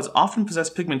 These buds often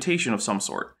possess pigmentation of some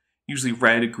sort, usually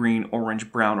red, green,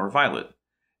 orange, brown, or violet.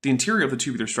 The interior of the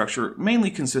tubular structure mainly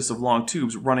consists of long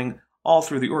tubes running all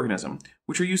through the organism,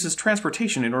 which are used as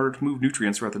transportation in order to move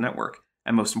nutrients throughout the network,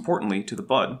 and most importantly, to the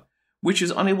bud, which is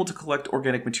unable to collect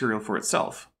organic material for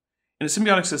itself. In a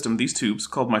symbiotic system, these tubes,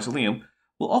 called mycelium,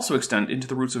 will also extend into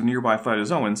the roots of nearby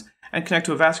phytozoans and connect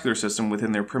to a vascular system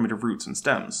within their primitive roots and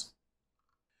stems.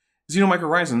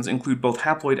 Xenomycorrhizans include both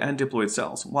haploid and diploid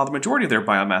cells. While the majority of their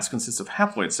biomass consists of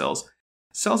haploid cells,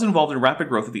 cells involved in rapid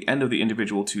growth at the end of the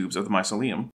individual tubes of the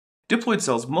mycelium, diploid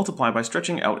cells multiply by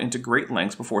stretching out into great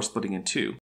lengths before splitting in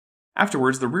two.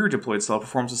 Afterwards, the rear diploid cell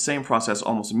performs the same process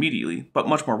almost immediately, but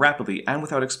much more rapidly and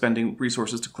without expending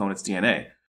resources to clone its DNA,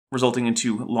 resulting in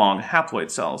two long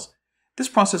haploid cells. This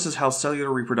process is how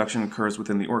cellular reproduction occurs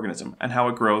within the organism, and how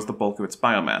it grows the bulk of its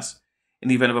biomass. In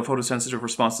the event of a photosensitive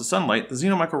response to sunlight, the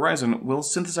xenomycorrhizan will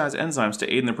synthesize enzymes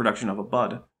to aid in the production of a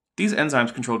bud. These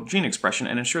enzymes control gene expression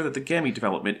and ensure that the gamete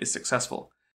development is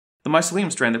successful. The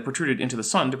mycelium strand that protruded into the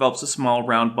sun develops a small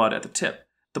round bud at the tip.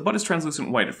 The bud is translucent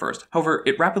white at first, however,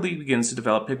 it rapidly begins to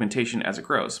develop pigmentation as it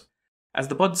grows. As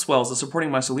the bud swells, the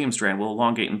supporting mycelium strand will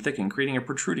elongate and thicken, creating a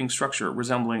protruding structure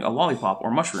resembling a lollipop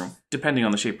or mushroom, depending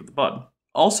on the shape of the bud.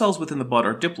 All cells within the bud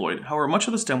are diploid, however much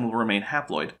of the stem will remain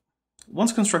haploid.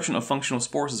 Once construction of functional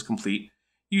spores is complete,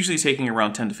 usually taking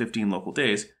around 10 to 15 local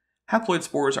days, haploid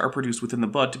spores are produced within the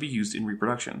bud to be used in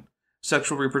reproduction.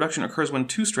 Sexual reproduction occurs when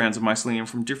two strands of mycelium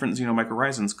from different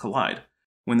xenomycorrhizans collide.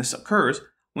 When this occurs,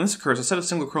 a set of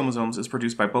single chromosomes is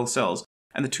produced by both cells,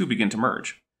 and the two begin to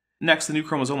merge. Next, the new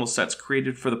chromosomal sets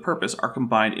created for the purpose are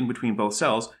combined in between both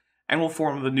cells, and will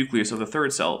form the nucleus of the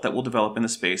third cell that will develop in the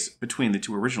space between the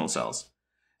two original cells.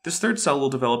 This third cell will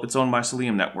develop its own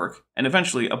mycelium network, and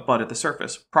eventually a bud at the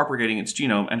surface, propagating its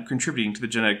genome and contributing to the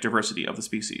genetic diversity of the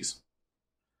species.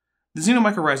 The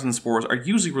xenomycorrhizan spores are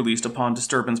usually released upon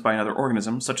disturbance by another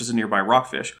organism, such as a nearby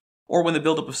rockfish, or when the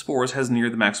buildup of spores has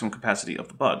neared the maximum capacity of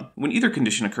the bud. When either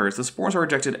condition occurs, the spores are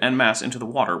ejected en masse into the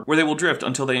water, where they will drift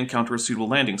until they encounter a suitable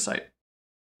landing site.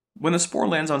 When the spore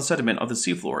lands on sediment of the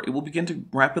seafloor, it will begin to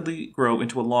rapidly grow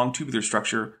into a long tubular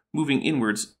structure, moving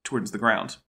inwards towards the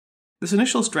ground. This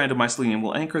initial strand of mycelium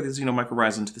will anchor the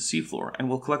xenomycorrhizan to the seafloor and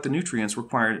will collect the nutrients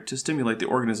required to stimulate the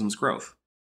organism's growth.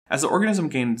 As the organism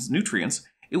gains nutrients,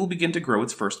 it will begin to grow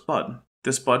its first bud.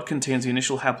 This bud contains the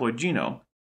initial haploid genome.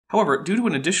 However, due to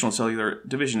an additional cellular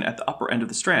division at the upper end of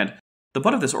the strand, the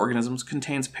bud of this organism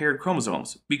contains paired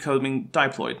chromosomes, becoming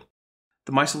diploid.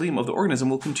 The mycelium of the organism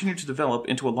will continue to develop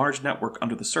into a large network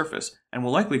under the surface, and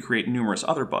will likely create numerous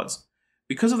other buds.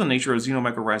 Because of the nature of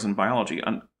xenomycorrhizan biology,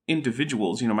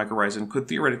 individual xenomycorrhizan could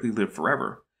theoretically live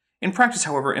forever. In practice,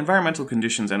 however, environmental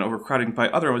conditions and overcrowding by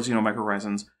other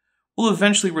xenomycorrhizans will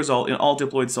eventually result in all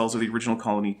diploid cells of the original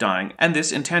colony dying, and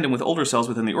this, in tandem with older cells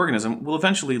within the organism, will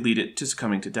eventually lead it to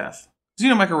succumbing to death.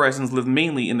 Xenomycorrhizans live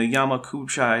mainly in the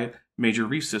Yama-Kubshai major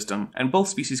reef system, and both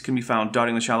species can be found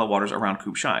dotting the shallow waters around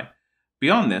Kubshai.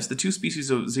 Beyond this, the two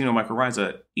species of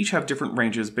Xenomycorrhiza each have different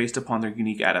ranges based upon their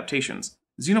unique adaptations.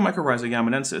 Xenomycorrhiza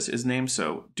yamanensis is named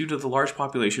so due to the large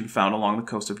population found along the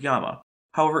coast of Yama.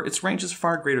 However, its range is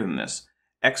far greater than this.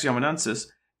 X. yamanensis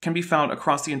can be found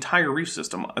across the entire reef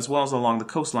system, as well as along the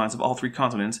coastlines of all three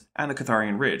continents and the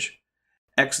Catharian Ridge.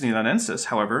 X. nilanensis,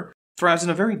 however, thrives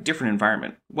in a very different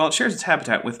environment. While it shares its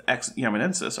habitat with X.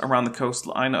 yamanensis around the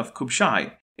coastline of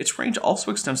Kubshai, its range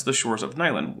also extends to the shores of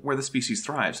Nilan, where the species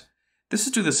thrives. This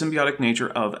is due to the symbiotic nature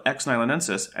of X.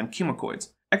 nilanensis and chemocoids.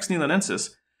 X.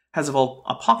 nilanensis has evolved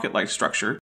a pocket-like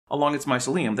structure along its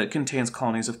mycelium that contains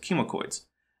colonies of chemocoids.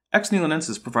 X.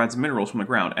 nilanensis provides minerals from the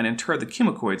ground, and in turn the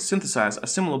chemocoids synthesize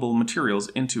assimilable materials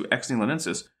into X.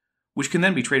 nilanensis, which can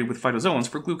then be traded with phytozoans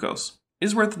for glucose. It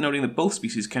is worth noting that both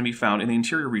species can be found in the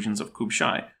interior regions of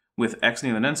Kubshai, with X.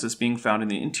 nilanensis being found in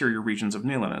the interior regions of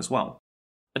Nilan as well.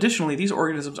 Additionally, these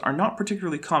organisms are not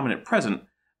particularly common at present,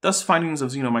 thus findings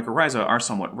of Xenomycorrhiza are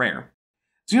somewhat rare.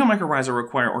 Xenomycorrhiza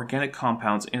require organic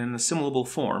compounds in an assimilable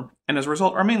form, and as a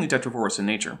result are mainly detrivorous in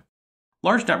nature.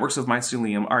 Large networks of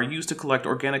mycelium are used to collect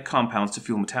organic compounds to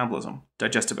fuel metabolism.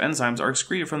 Digestive enzymes are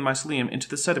excreted from the mycelium into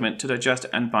the sediment to digest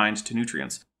and bind to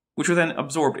nutrients, which are then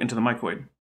absorbed into the mycoid.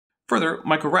 Further,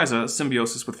 mycorrhiza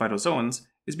symbiosis with phytozoans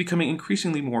is becoming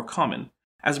increasingly more common,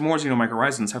 as more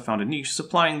xenomycorrhizans have found a niche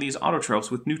supplying these autotrophs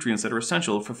with nutrients that are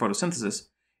essential for photosynthesis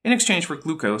in exchange for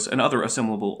glucose and other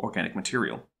assimilable organic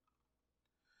material.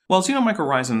 While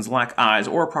xenomycorrhizans lack eyes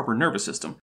or a proper nervous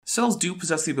system, cells do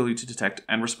possess the ability to detect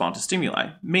and respond to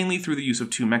stimuli, mainly through the use of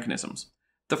two mechanisms.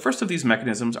 The first of these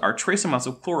mechanisms are trace amounts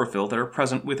of chlorophyll that are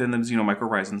present within the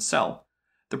xenomycorrhizan cell.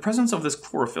 The presence of this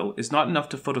chlorophyll is not enough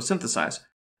to photosynthesize,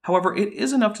 however it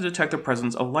is enough to detect the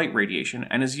presence of light radiation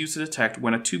and is used to detect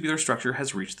when a tubular structure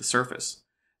has reached the surface.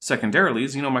 Secondarily,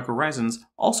 xenomycorrhizans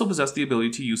also possess the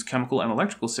ability to use chemical and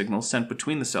electrical signals sent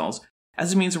between the cells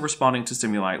as a means of responding to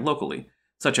stimuli locally,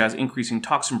 such as increasing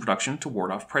toxin production to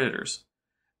ward off predators.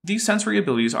 These sensory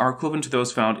abilities are equivalent to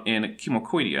those found in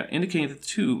chemocoidia, indicating that the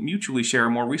two mutually share a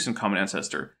more recent common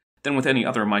ancestor than with any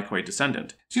other mycoid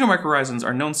descendant. Xenomycorrhizans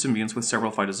are known symbionts with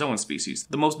several phytozoan species,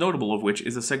 the most notable of which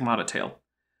is the sigmata tail.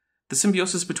 The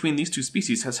symbiosis between these two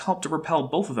species has helped to propel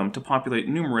both of them to populate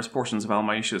numerous portions of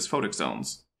Almaecia's photic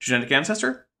zones. Genetic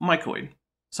ancestor? Mycoid.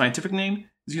 Scientific name?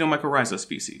 Xenomycorrhiza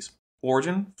species.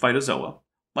 Origin? Phytozoa.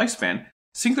 Lifespan?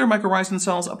 Singular mycorrhizan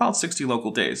cells about 60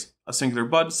 local days. A singular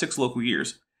bud, 6 local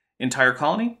years. Entire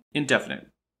colony? Indefinite.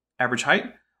 Average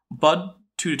height? Bud,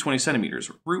 2 to 20 centimeters.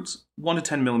 Roots, 1 to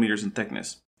 10 millimeters in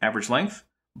thickness. Average length?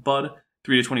 Bud,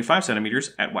 3 to 25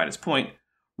 centimeters at widest point.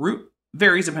 Root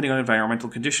varies depending on environmental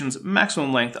conditions,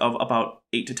 maximum length of about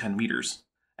 8 to 10 meters.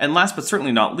 And last but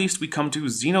certainly not least, we come to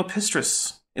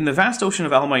Xenopistris. In the vast ocean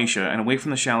of Almaecia and away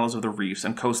from the shallows of the reefs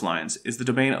and coastlines is the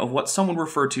domain of what some would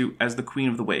refer to as the Queen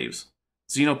of the Waves,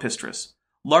 Xenopistris.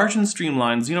 Large and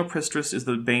streamlined, Xenopistris is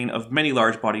the bane of many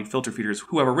large-bodied filter feeders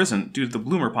who have arisen due to the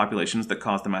bloomer populations that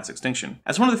caused the mass extinction.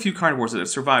 As one of the few carnivores that have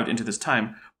survived into this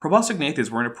time,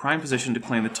 proboscignathus were in a prime position to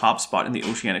claim the top spot in the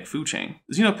oceanic food chain.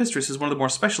 Xenopistris is one of the more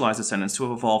specialized descendants to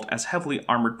have evolved as heavily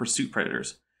armored pursuit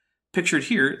predators. Pictured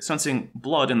here, sensing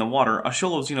blood in the water, a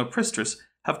shoal of Xenopistris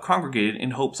have congregated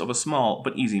in hopes of a small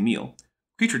but easy meal.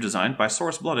 Creature designed by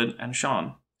Saurus-blooded and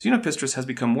Sean. Xenopistris has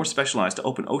become more specialized to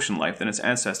open ocean life than its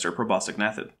ancestor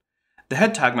proboscignathed. The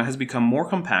head tagma has become more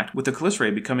compact, with the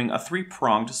chelicerae becoming a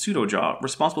three-pronged pseudojaw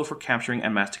responsible for capturing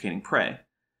and masticating prey.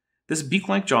 This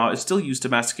beak-like jaw is still used to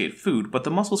masticate food, but the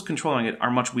muscles controlling it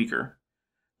are much weaker.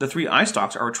 The three eye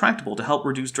stalks are retractable to help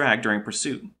reduce drag during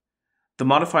pursuit. The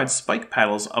modified spike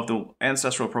paddles of the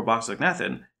ancestral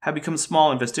proboscignathed have become small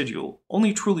and vestigial,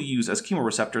 only truly used as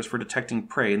chemoreceptors for detecting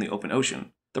prey in the open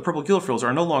ocean. The purple gill frills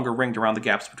are no longer ringed around the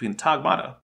gaps between the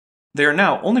tagmata. They are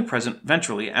now only present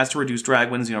ventrally as to reduce drag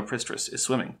when Xenopistris is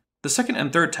swimming. The second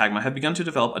and third tagma have begun to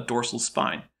develop a dorsal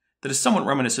spine that is somewhat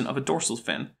reminiscent of a dorsal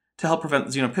fin to help prevent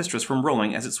Xenopistris from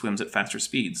rolling as it swims at faster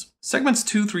speeds. Segments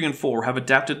 2, 3, and 4 have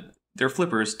adapted their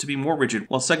flippers to be more rigid,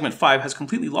 while segment 5 has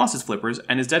completely lost its flippers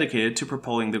and is dedicated to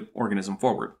propelling the organism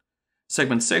forward.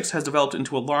 Segment 6 has developed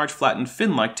into a large flattened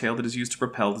fin-like tail that is used to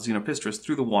propel the Xenopistris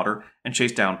through the water and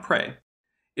chase down prey.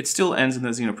 It still ends in the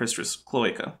Xenopistris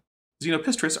cloaca.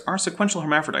 Xenopistris are sequential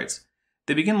hermaphrodites.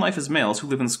 They begin life as males who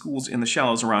live in schools in the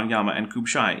shallows around Yama and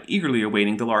Kubshai, eagerly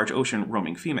awaiting the large ocean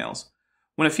roaming females.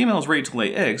 When a female is ready to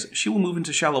lay eggs, she will move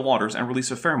into shallow waters and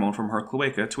release a pheromone from her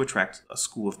cloaca to attract a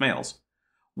school of males.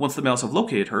 Once the males have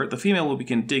located her, the female will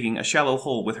begin digging a shallow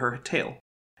hole with her tail,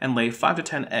 and lay 5 to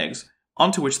 10 eggs,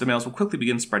 onto which the males will quickly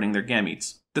begin spreading their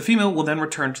gametes. The female will then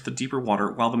return to the deeper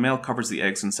water while the male covers the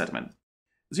eggs in sediment.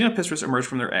 Xenopistris emerge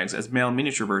from their eggs as male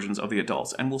miniature versions of the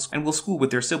adults and will school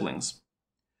with their siblings.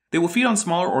 They will feed on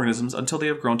smaller organisms until they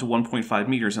have grown to 1.5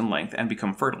 meters in length and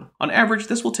become fertile. On average,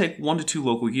 this will take 1 to 2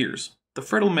 local years. The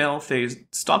fertile male phase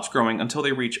stops growing until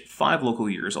they reach 5 local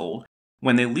years old,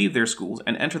 when they leave their schools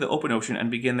and enter the open ocean and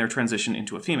begin their transition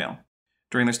into a female.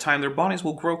 During this time, their bodies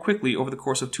will grow quickly over the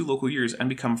course of 2 local years and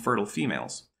become fertile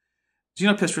females.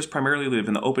 Xenopistris primarily live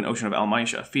in the open ocean of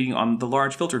Almatia, feeding on the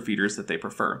large filter feeders that they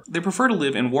prefer. They prefer to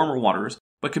live in warmer waters,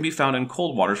 but can be found in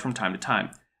cold waters from time to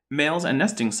time. Males and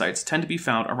nesting sites tend to be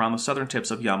found around the southern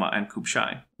tips of Yama and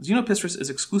Kubshai. Xenopistris is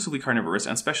exclusively carnivorous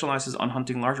and specializes on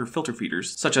hunting larger filter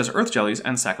feeders, such as earth jellies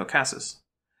and Sacocassus.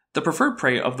 The preferred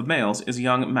prey of the males is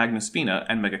young Magnospina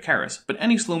and Megacaris, but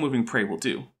any slow-moving prey will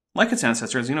do. Like its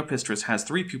ancestor, Xenopistris has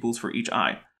 3 pupils for each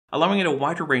eye, allowing it a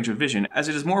wider range of vision as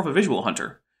it is more of a visual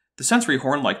hunter. The sensory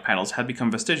horn-like paddles have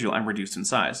become vestigial and reduced in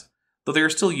size, though they are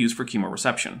still used for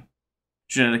chemoreception.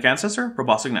 Genetic ancestor,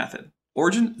 Proboscignathed.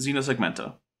 Origin,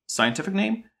 Xenosegmenta. Scientific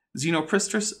name,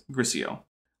 Xenopistris grisio.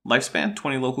 Lifespan,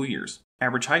 20 local years.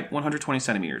 Average height, 120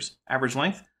 centimeters. Average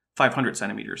length, 500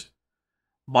 centimeters.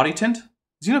 Body tint,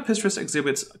 Xenopistris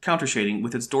exhibits countershading,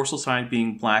 with its dorsal side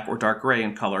being black or dark gray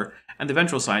in color, and the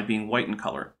ventral side being white in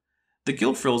color. The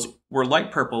gill frills were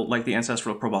light purple like the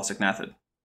ancestral Proboscignathed.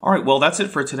 Alright, well that's it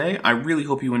for today. I really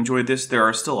hope you enjoyed this. There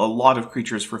are still a lot of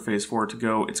creatures for Phase 4 to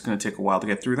go. It's going to take a while to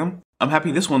get through them. I'm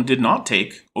happy this one did not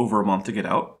take over a month to get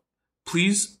out.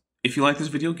 Please, if you liked this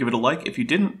video, give it a like. If you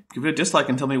didn't, give it a dislike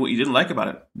and tell me what you didn't like about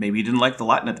it. Maybe you didn't like the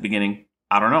Latin at the beginning.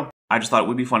 I don't know. I just thought it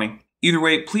would be funny. Either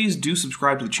way, please do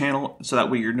subscribe to the channel so that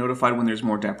way you're notified when there's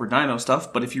more Dapper Dino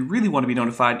stuff. But if you really want to be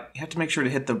notified, you have to make sure to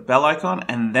hit the bell icon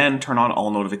and then turn on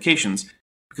all notifications.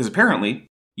 Because apparently,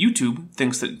 YouTube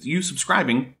thinks that you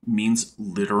subscribing means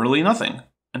literally nothing.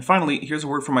 And finally, here's a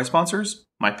word from my sponsors,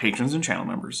 my patrons and channel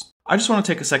members. I just want to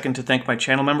take a second to thank my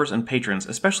channel members and patrons,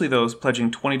 especially those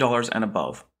pledging $20 and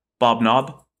above. Bob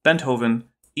Knob, Benthoven,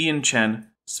 Ian Chen,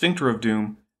 Sphincter of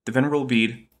Doom, The Venerable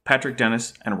Bede, Patrick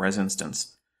Dennis, and Res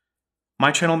Instance.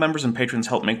 My channel members and patrons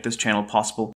help make this channel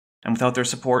possible, and without their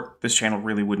support, this channel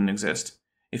really wouldn't exist.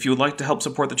 If you would like to help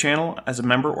support the channel as a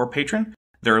member or patron,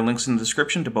 there are links in the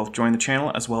description to both join the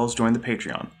channel as well as join the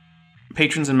Patreon.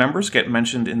 Patrons and members get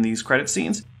mentioned in these credit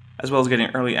scenes, as well as getting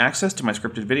early access to my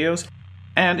scripted videos,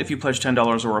 and if you pledge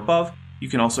 $10 or above, you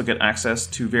can also get access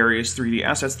to various 3D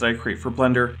assets that I create for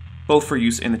Blender, both for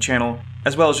use in the channel,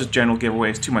 as well as just general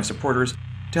giveaways to my supporters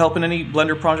to help in any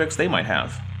Blender projects they might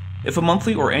have. If a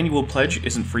monthly or annual pledge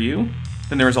isn't for you,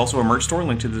 then there is also a merch store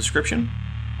linked to the description,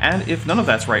 and if none of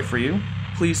that's right for you,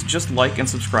 please just like and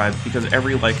subscribe because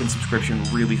every like and subscription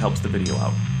really helps the video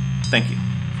out. Thank you.